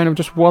Steve Keirn have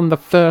just won the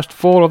first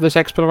fall of this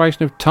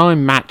Exploration of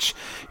Time match.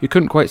 You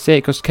couldn't quite see it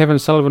because Kevin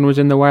Sullivan was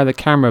in the way of the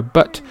camera,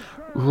 but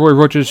Roy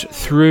Rogers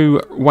threw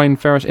Wayne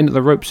Ferris into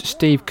the ropes.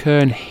 Steve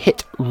Keirn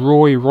hit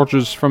Roy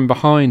Rogers from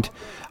behind,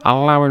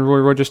 allowing Roy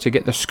Rogers to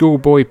get the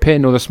schoolboy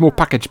pin or the small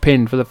package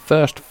pin for the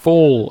first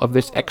fall of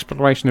this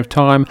Exploration of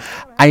Time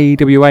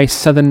AWA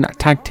Southern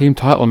Tag Team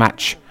title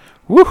match.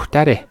 Woo,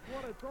 daddy.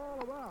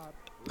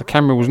 The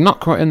camera was not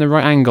quite in the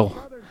right angle.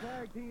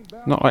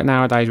 Not like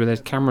nowadays where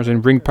there's cameras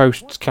in ring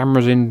posts,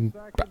 cameras in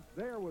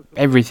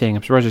everything.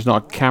 I'm surprised there's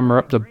not a camera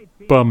up the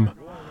bum.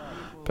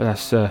 But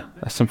that's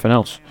something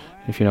else,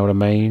 if you know what I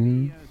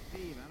mean.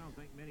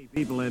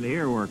 People in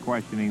here were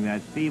questioning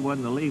that Steve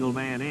wasn't the legal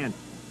man in.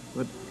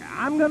 But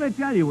I'm going to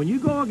tell you, when you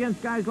go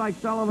against guys like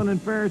Sullivan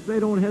and Ferris, they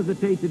don't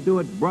hesitate to do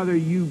it. Brother,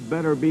 you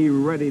better be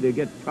ready to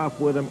get tough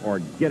with them or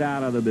get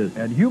out of the business.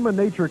 And human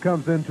nature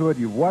comes into it.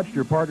 You've watched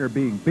your partner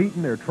being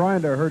beaten. They're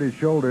trying to hurt his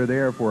shoulder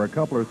there for a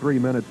couple or 3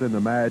 minutes in the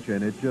match,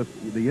 and it just,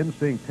 the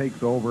instinct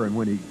takes over, and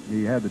when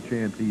he had the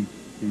chance, he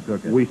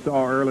took it. We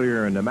saw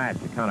earlier in the match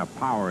the kind of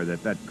power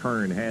that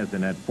Keirn has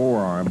in that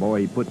forearm.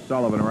 Boy, he put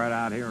Sullivan right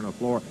out here on the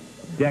floor,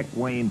 decked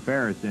Wayne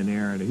Ferris in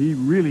there, and he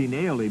really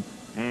nailed him.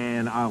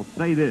 And I'll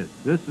say this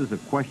is a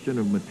question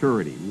of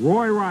maturity.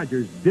 Roy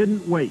Rogers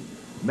didn't wait.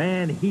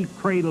 Man, he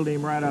cradled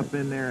him right up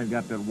in there and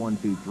got that 1,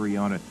 2, 3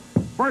 on it.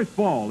 First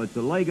fall, it's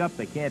a leg up.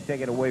 They can't take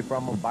it away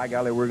from him. By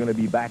golly, we're going to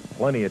be back.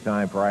 Plenty of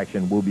time for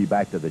action. We'll be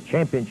back to the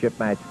championship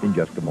match in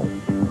just a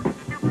moment.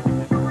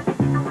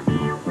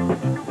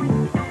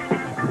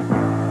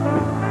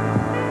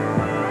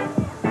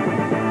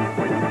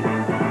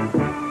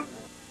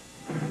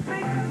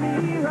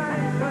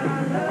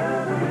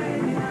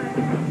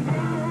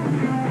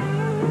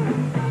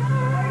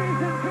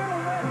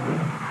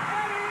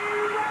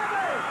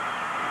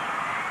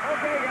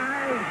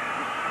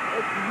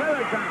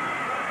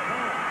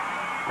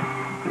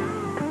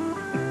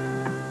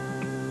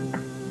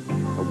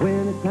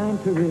 When it's time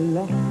to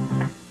relax,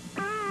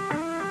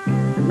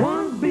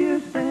 one beer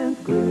stands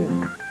clear.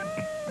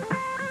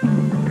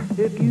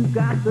 If you've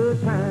got the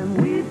time,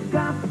 we've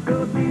got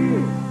the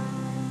beer.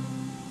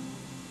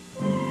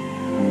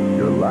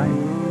 Your life,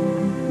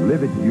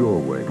 live it your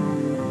way.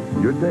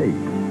 Your day,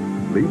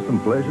 leave some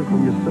pleasure for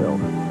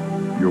yourself.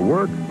 Your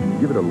work,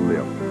 give it a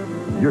lift.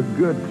 Your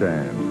good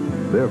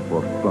times, they're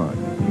for fun.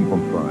 Keep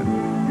them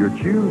fun. Your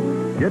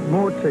chews, get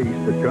more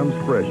taste that comes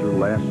fresher,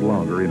 lasts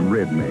longer in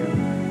Red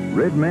Man.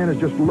 Red Man is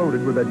just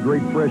loaded with that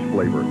great fresh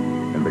flavor.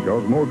 And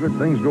because more good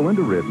things go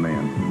into Red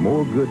Man,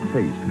 more good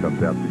taste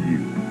comes out to you.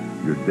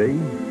 Your day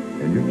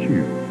and your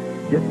chew.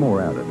 Get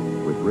more out of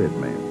it with Red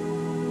Man.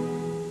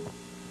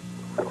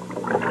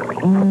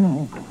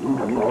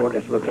 Oh,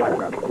 this looks like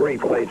a great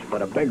place for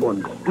the big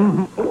ones.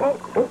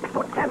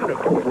 What's happening?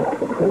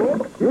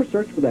 Your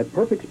search for that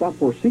perfect spot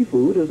for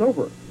seafood is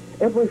over.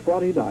 Every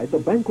Friday night, the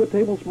banquet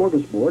table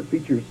smorgasbord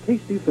features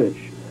tasty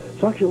fish,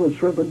 succulent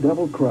shrimp and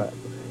deviled crab,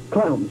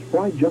 clams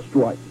fried just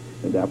right,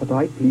 and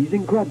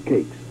appetite-pleasing crab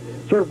cakes,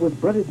 served with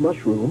breaded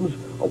mushrooms,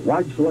 a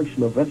wide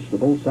selection of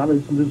vegetables,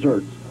 salads, and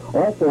desserts,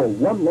 all for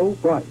one low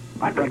price.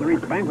 I'd rather eat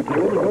the banquet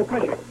table than go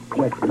fishing.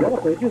 Check the yellow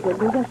pages of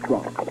the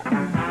restaurant.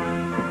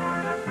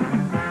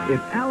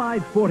 It's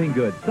Allied Sporting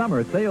Goods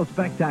Summer Sale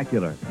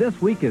Spectacular. This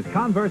week is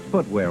Converse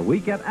Footwear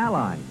Week at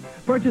Allied.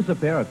 Purchase a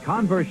pair of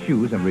Converse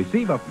shoes and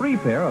receive a free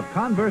pair of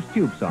Converse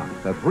tube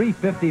socks, a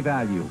 $3.50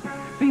 value.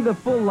 See the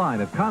full line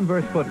of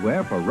Converse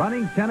footwear for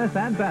running, tennis,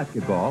 and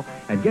basketball,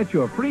 and get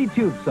your free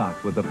tube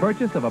socks with the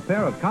purchase of a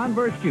pair of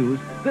Converse shoes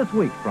this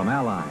week from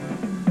Allied.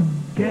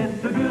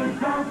 Get the good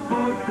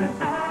comfort at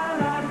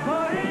Allied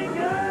Sporting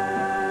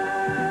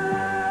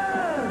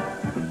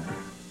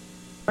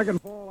Goods.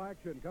 Second fall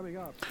action coming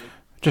up.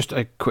 Just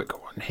a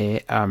quick one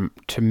here.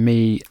 To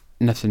me,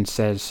 nothing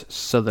says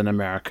Southern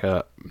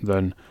America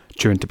than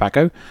chewing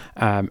tobacco,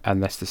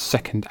 and that's the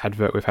second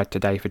advert we've had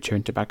today for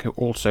chewing tobacco.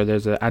 Also,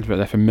 there's an advert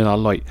there for Miller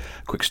Lite.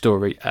 Quick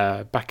story,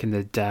 back in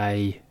the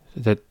day,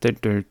 they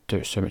don't do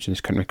it so much in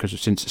this country because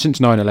since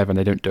 9/11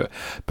 they don't do it.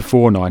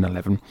 Before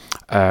 9/11,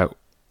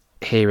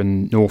 here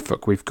in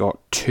Norfolk, we've got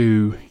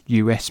 2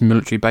 US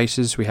military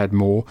bases. We had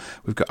more.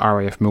 We've got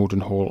RAF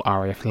Mildenhall,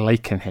 RAF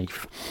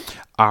Lakenheath.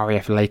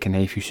 RAF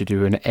Lakenheath used to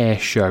do an air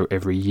show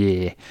every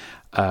year.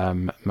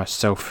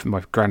 Myself,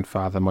 my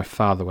grandfather, my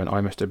father went.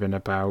 I must have been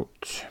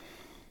about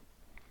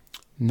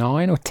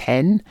 9 or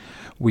 10.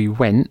 We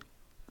went.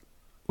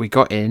 We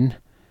got in.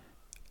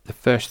 The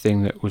first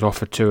thing that was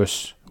offered to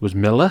us was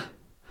Miller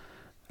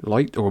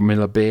Light or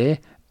Miller Beer,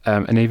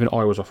 and even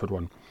I was offered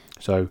one.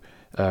 So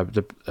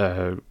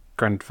the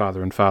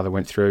grandfather and father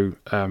went through.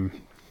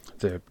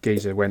 The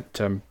geezer went,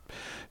 "Do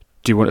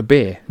you want a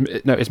beer?"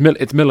 "No, it's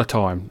Miller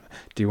time.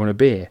 Do you want a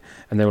beer?"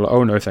 And they were like,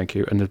 "Oh no, thank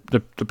you." And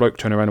the bloke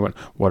turned around and went,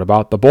 "What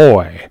about the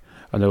boy?"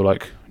 And they were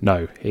like,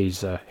 "No,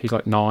 he's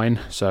like 9,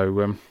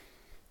 so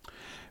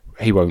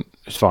he won't.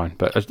 It's fine."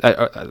 But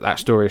that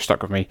story has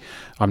stuck with me.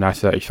 I'm now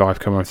 35,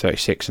 coming on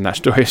 36, and that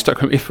story has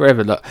stuck with me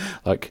forever.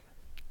 Like,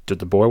 did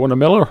the boy want a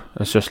Miller?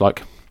 It's just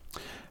like,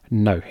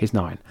 no, he's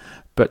 9.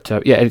 But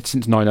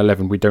since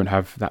 9/11, we don't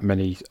have that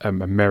many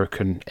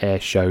American air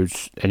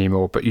shows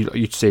anymore. But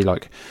you'd see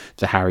like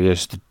the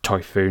Harriers, the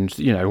Typhoons,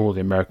 all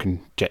the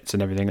American jets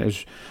and everything. It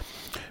was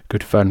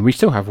good fun. We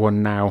still have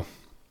one now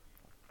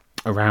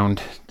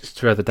around just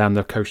further down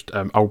the coast,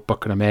 Old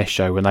Buckingham Air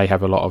Show, and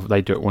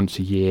they do it once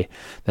a year.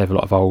 They have a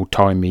lot of old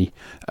timey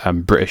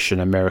British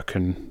and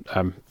American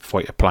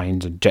fighter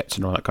planes and jets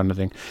and all that kind of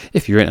thing.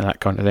 If you're into that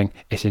kind of thing,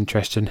 it's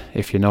interesting.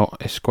 If you're not,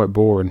 it's quite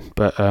boring.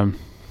 But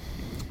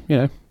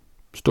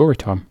story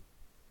time.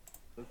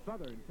 The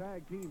Southern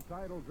Tag Team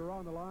titles are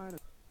on the line.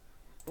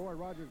 Roy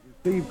Rogers and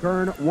Steve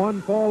Kern,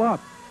 1 fall up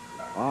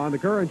on the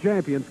current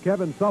champions,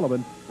 Kevin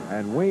Sullivan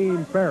and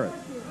Wayne Ferris.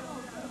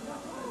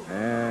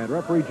 And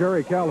referee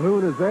Jerry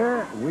Calhoun is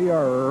there. We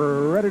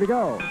are ready to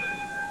go.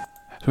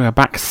 So we are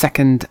back,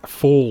 second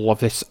fall of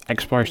this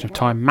Exploration of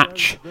Time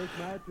match.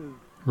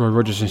 Roy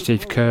Rogers and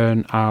Steve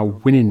Kern are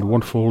winning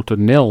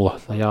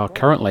 1-0. They are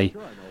currently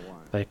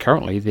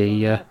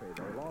the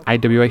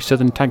AWA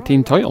Southern Tag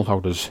Team title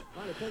holders.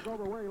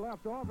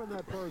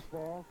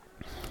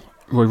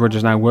 Roy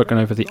Rogers now working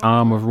over the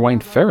arm of Wayne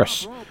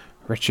Ferris.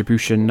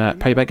 Retribution,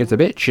 payback is a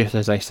bitch,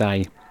 as they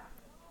say.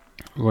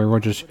 Roy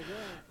Rogers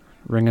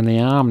ringing the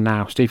arm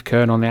now. Steve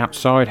Kern on the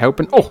outside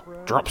helping. Oh,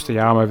 drops the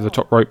arm over the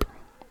top rope.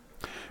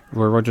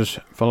 Roy Rogers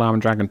full arm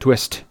dragon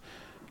twist.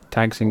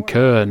 Tags in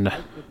Kern.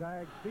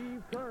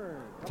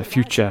 The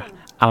future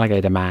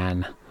alligator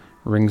man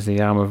rings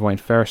the arm of Wayne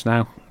Ferris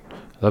now.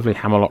 Lovely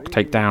hammerlock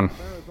takedown.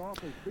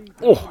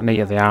 Oh, knee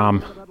of the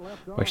arm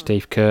by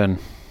Steve Kern.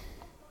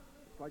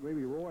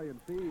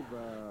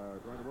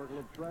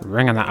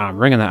 Ringing that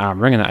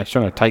arm. He's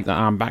trying to take that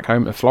arm back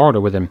home to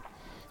Florida with him.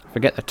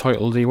 Forget the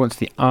titles, he wants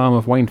the arm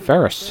of Wayne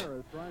Ferris.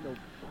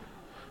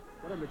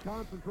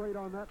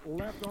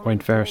 Wayne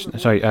Ferris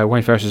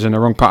is in the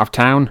wrong part of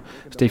town.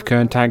 Steve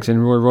Kern tags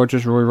in Roy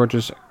Rogers. Roy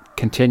Rogers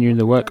continuing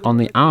the work on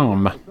the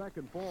arm.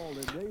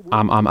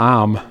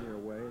 Arm.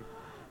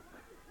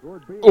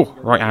 Oh,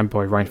 right hand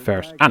by Wayne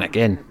Ferris. And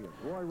again.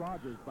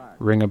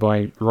 Ringer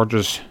by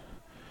Rogers.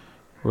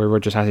 Roy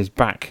Rogers has his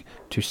back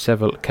to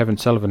Kevin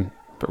Sullivan.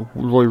 But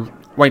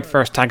Wayne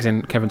Ferris tags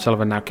in Kevin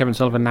Sullivan now. Kevin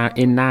Sullivan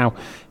now.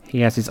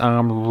 He has his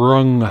arm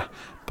wrung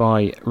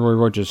by Roy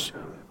Rogers.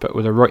 But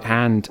with a right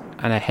hand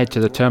and a head to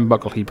the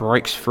turnbuckle, he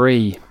breaks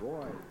free.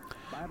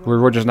 Roy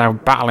Rogers now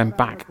battling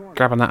back,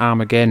 grabbing that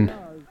arm again.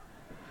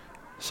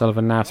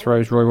 Sullivan now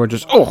throws Roy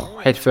Rogers,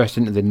 head first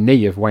into the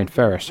knee of Wayne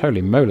Ferris.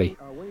 Holy moly.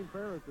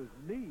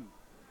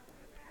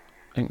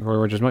 I think Roy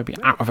Rogers might be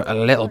out of it a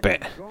little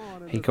bit.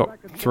 He got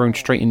thrown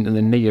straight into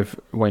the knee of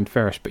Wayne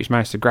Ferris, but he's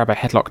managed to grab a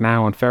headlock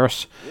now on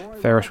Ferris.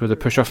 Ferris with a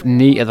push-off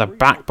knee to the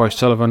back by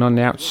Sullivan on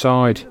the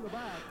outside,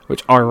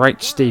 which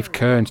irates Steve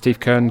Kern. Steve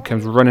Kern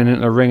comes running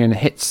into the ring and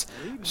hits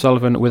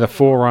Sullivan with a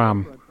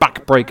forearm.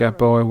 Backbreaker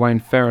by Wayne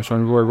Ferris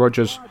on Roy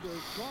Rogers.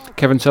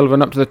 Kevin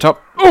Sullivan up to the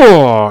top.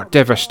 Oh,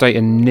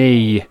 devastating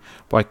knee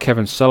by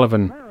Kevin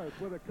Sullivan.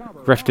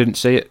 Ref didn't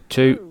see it.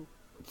 2,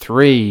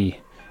 3.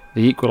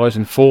 The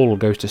equalising fall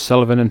goes to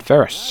Sullivan and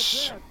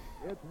Ferris.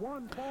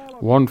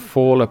 1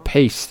 fall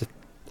apiece.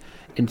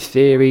 In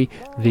theory,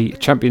 the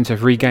champions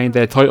have regained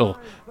their title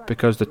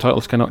because the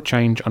titles cannot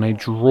change on a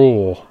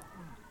draw.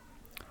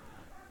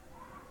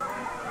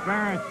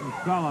 Ferris and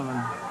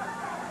Sullivan.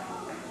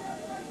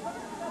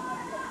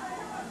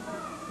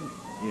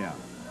 Yeah,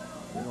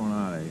 get on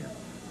out of here.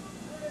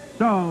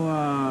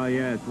 So,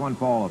 it's 1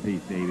 fall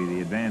apiece, Davey.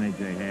 The advantage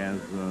they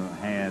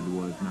had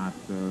was not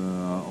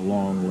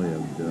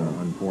long-lived,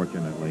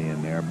 unfortunately,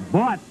 in there.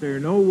 But they're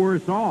no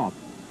worse off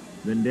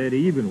than dead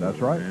even. That's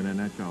right. And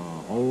that's a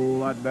whole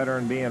lot better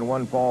than being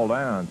 1 fall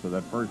down. So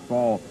that first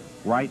fall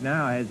right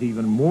now has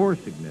even more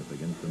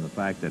significance than the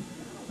fact that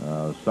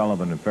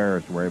Sullivan and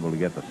Ferris were able to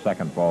get the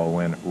 2nd fall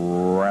win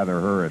rather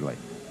hurriedly.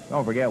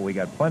 Don't forget, we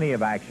got plenty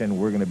of action.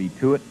 We're going to be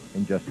to it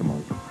in just a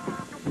moment.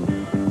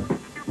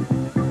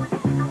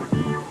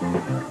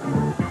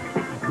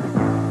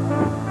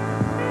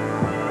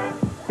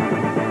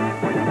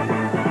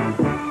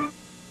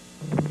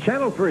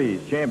 Channel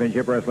 3's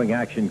championship wrestling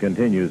action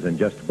continues in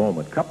just a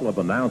moment. Couple of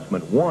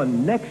announcements.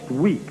 One, next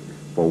week,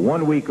 for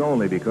 1 week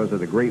only because of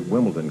the great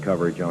Wimbledon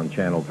coverage on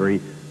Channel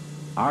 3.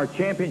 Our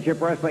championship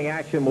wrestling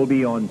action will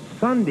be on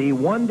Sunday,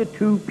 1 to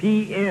 2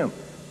 p.m.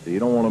 So you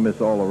don't want to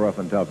miss all the rough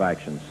and tough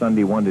action.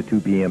 Sunday, 1 to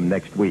 2 p.m.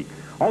 next week.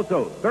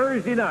 Also,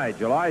 Thursday night,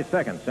 July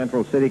 2nd,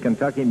 Central City,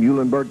 Kentucky,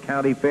 Muhlenberg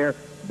County Fair.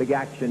 Big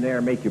action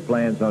there. Make your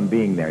plans on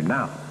being there.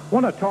 Now, I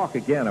want to talk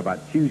again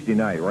about Tuesday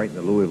night right in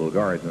the Louisville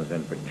Gardens,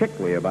 and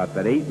particularly about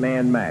that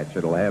 8-man match.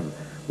 It'll have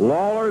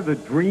Lawler, the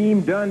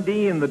Dream,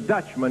 Dundee, and the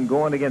Dutchman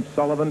going against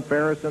Sullivan,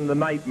 Ferris, and the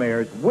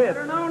Nightmares with...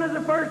 Better known as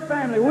the First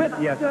Family. With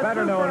yes,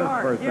 better known as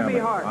the First Family.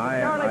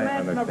 Charlie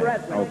Manson of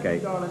wrestling. Okay.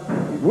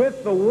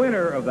 With the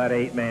winner of that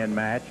 8-man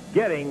match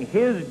getting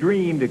his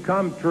dream to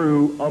come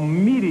true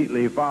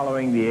immediately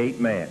following the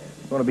 8-man.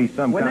 It's going to be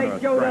some when kind of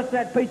they showed us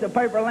that piece of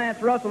paper,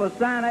 Lance Russell, to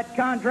sign that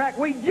contract,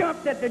 we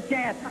jumped at the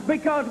chance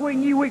because we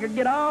knew we could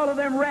get all of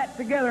them rats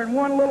together in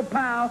one little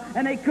pile,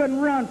 and they couldn't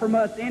run from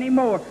us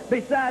anymore.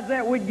 Besides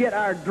that, we'd get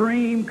our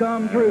dream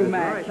come true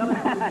match.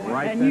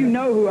 Right. And you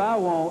know who I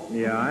want.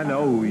 Yeah, I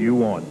know who you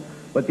want.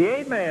 But the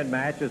 8-man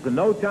match is a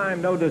no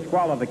time, no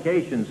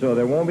disqualification, so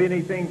there won't be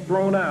anything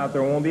thrown out.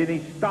 There won't be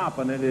any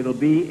stopping it. It'll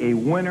be a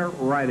winner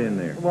right in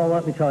there. Well,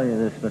 let me tell you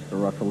this, Mr.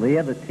 Russell. The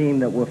other team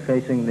that we're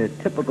facing, the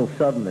typical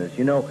Southerners.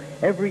 You know,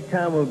 every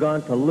time we've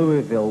gone to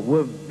Louisville,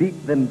 we've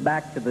beat them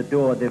back to the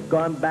door. They've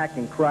gone back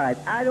and cried.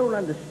 I don't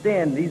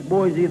understand. These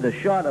boys either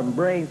shot them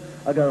brains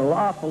or got an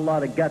awful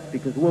lot of guts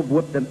because we've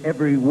whipped them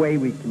every way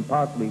we can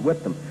possibly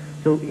whip them.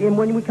 So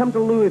when we come to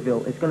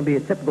Louisville, it's going to be a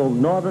typical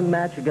northern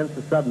match against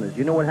the Southerners.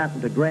 You know what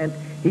happened to Grant?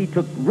 He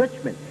took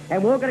Richmond.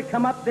 And we're going to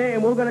come up there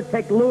and we're going to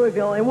take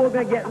Louisville and we're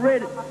going to get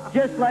rid,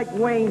 just like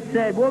Wayne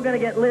said, we're going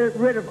to get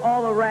rid of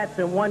all the rats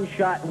in one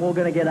shot and we're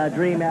going to get our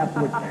dream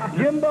afterwards.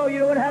 Jimbo, you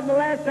know what happened the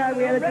last time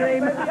we had a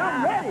dream?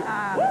 I'm ready.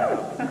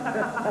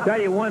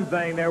 Tell you one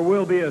thing, there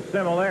will be a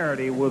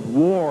similarity with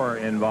war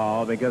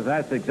involved because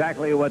that's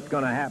exactly what's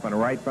going to happen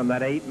right from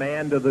that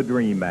 8-man to the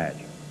dream match.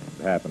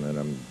 It's happening.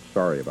 I'm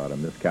sorry about a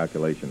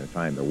miscalculation of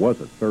time. There was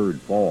a third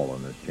fall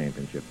in this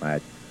championship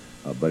match,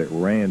 but it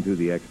ran to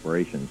the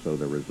expiration, so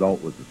the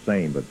result was the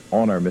same. But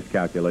on our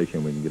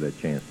miscalculation, we can get a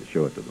chance to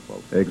show it to the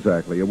folks.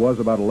 Exactly. It was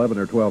about 11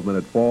 or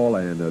 12-minute fall,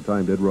 and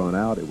time did run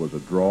out. It was a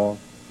draw,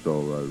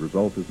 so the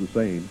result is the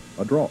same,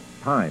 a draw.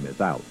 Time is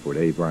out for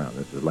Dave Brown.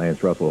 This is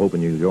Lance Russell,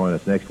 hoping you can join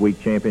us next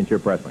week,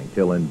 Championship Wrestling.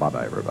 Till then,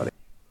 bye-bye, everybody.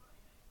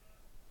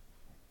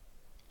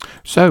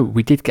 So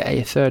we did get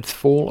a third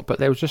fall, but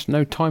there was just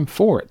no time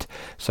for it.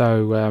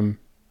 So,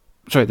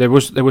 sorry, there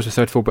was a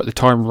third fall, but the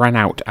time ran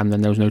out, and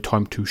then there was no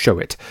time to show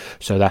it.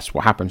 So that's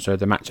what happened. So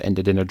the match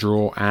ended in a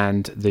draw,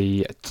 and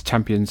the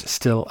champions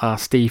still are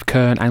Steve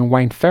Kern and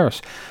Wayne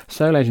Ferris.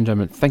 So, ladies and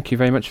gentlemen, thank you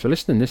very much for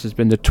listening. This has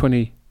been the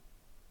 20...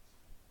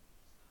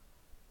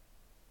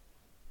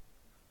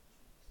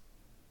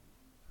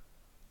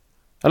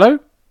 Hello?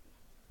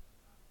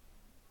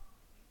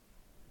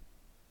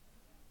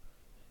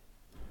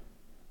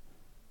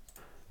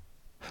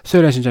 So,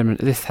 ladies and gentlemen,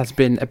 this has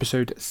been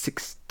episode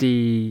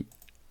 62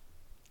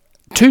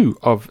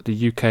 of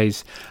the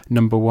UK's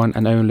number one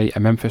and only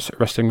Memphis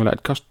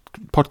Wrestling-related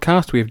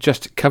podcast. We have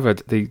just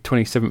covered the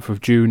 27th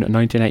of June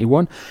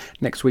 1981.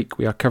 Next week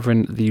we are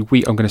covering the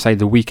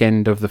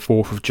weekend of the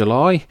 4th of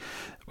July.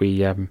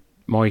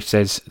 Moy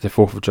says the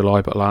 4th of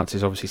July, but Lance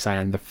is obviously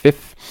saying the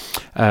 5th.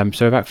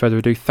 So without further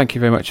ado, thank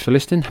you very much for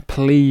listening.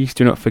 Please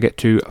do not forget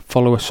to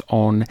follow us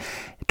on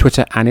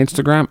Twitter and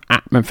Instagram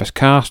at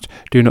MemphisCast.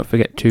 Do not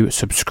forget to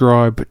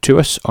subscribe to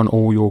us on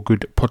all your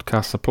good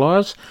podcast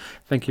suppliers.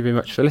 Thank you very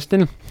much for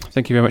listening.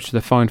 Thank you very much to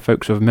the fine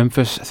folks of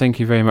Memphis. Thank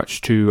you very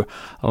much to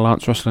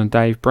Lance Russell and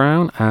Dave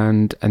Brown.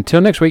 And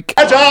until next week.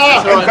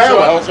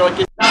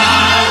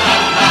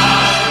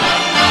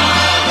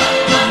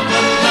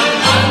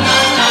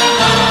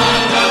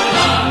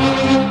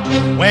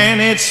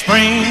 When it's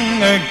spring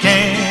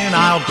again,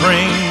 I'll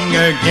bring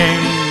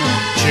again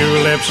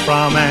tulips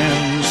from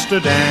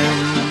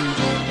Amsterdam.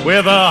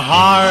 With a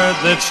heart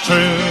that's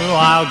true,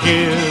 I'll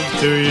give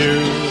to you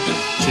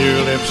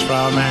tulips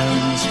from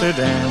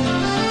Amsterdam.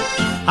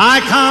 I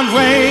can't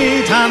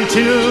wait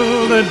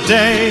until the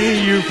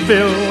day you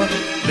fill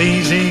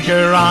these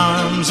eager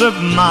arms of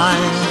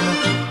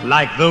mine.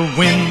 Like the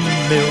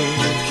windmill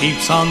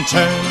keeps on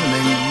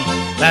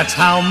turning, that's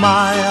how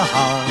my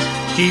heart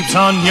keeps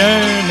on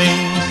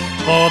yearning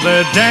for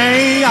the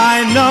day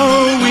I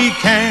know we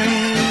can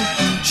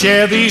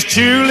share these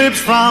tulips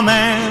from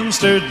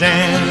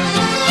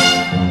Amsterdam.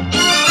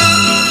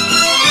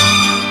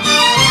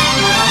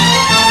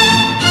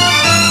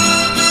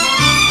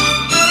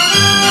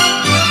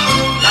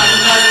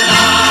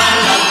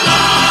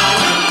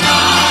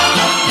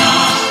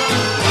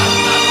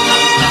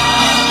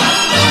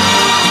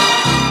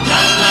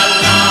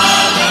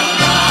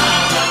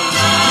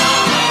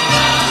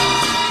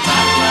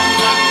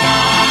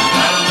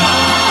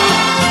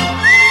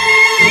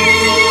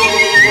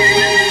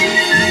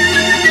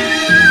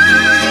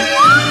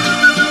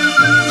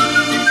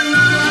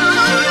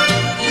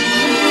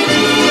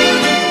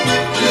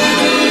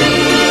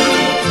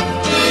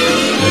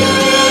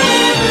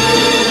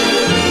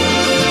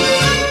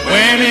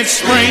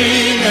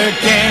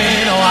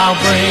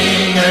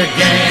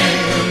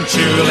 again,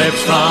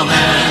 tulips from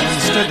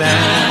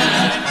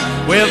Amsterdam.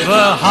 With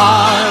a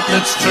heart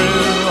that's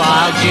true,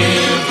 I'll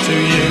give to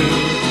you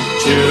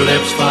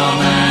tulips from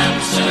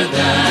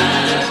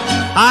Amsterdam.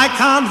 I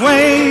can't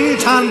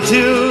wait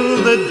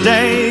until the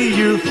day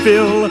you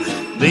fill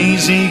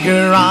these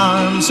eager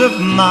arms of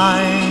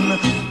mine.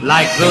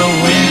 Like the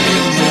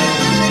wind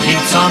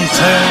keeps on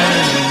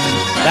turning,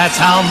 that's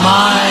how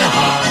my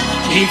heart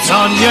keeps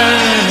on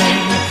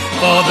yearning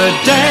for the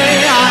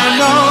day I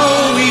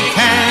know we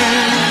can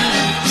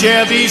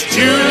share these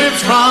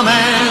tulips from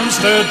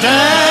Amsterdam.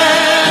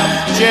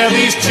 Share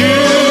these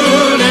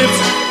tulips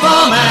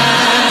from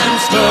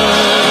Amsterdam.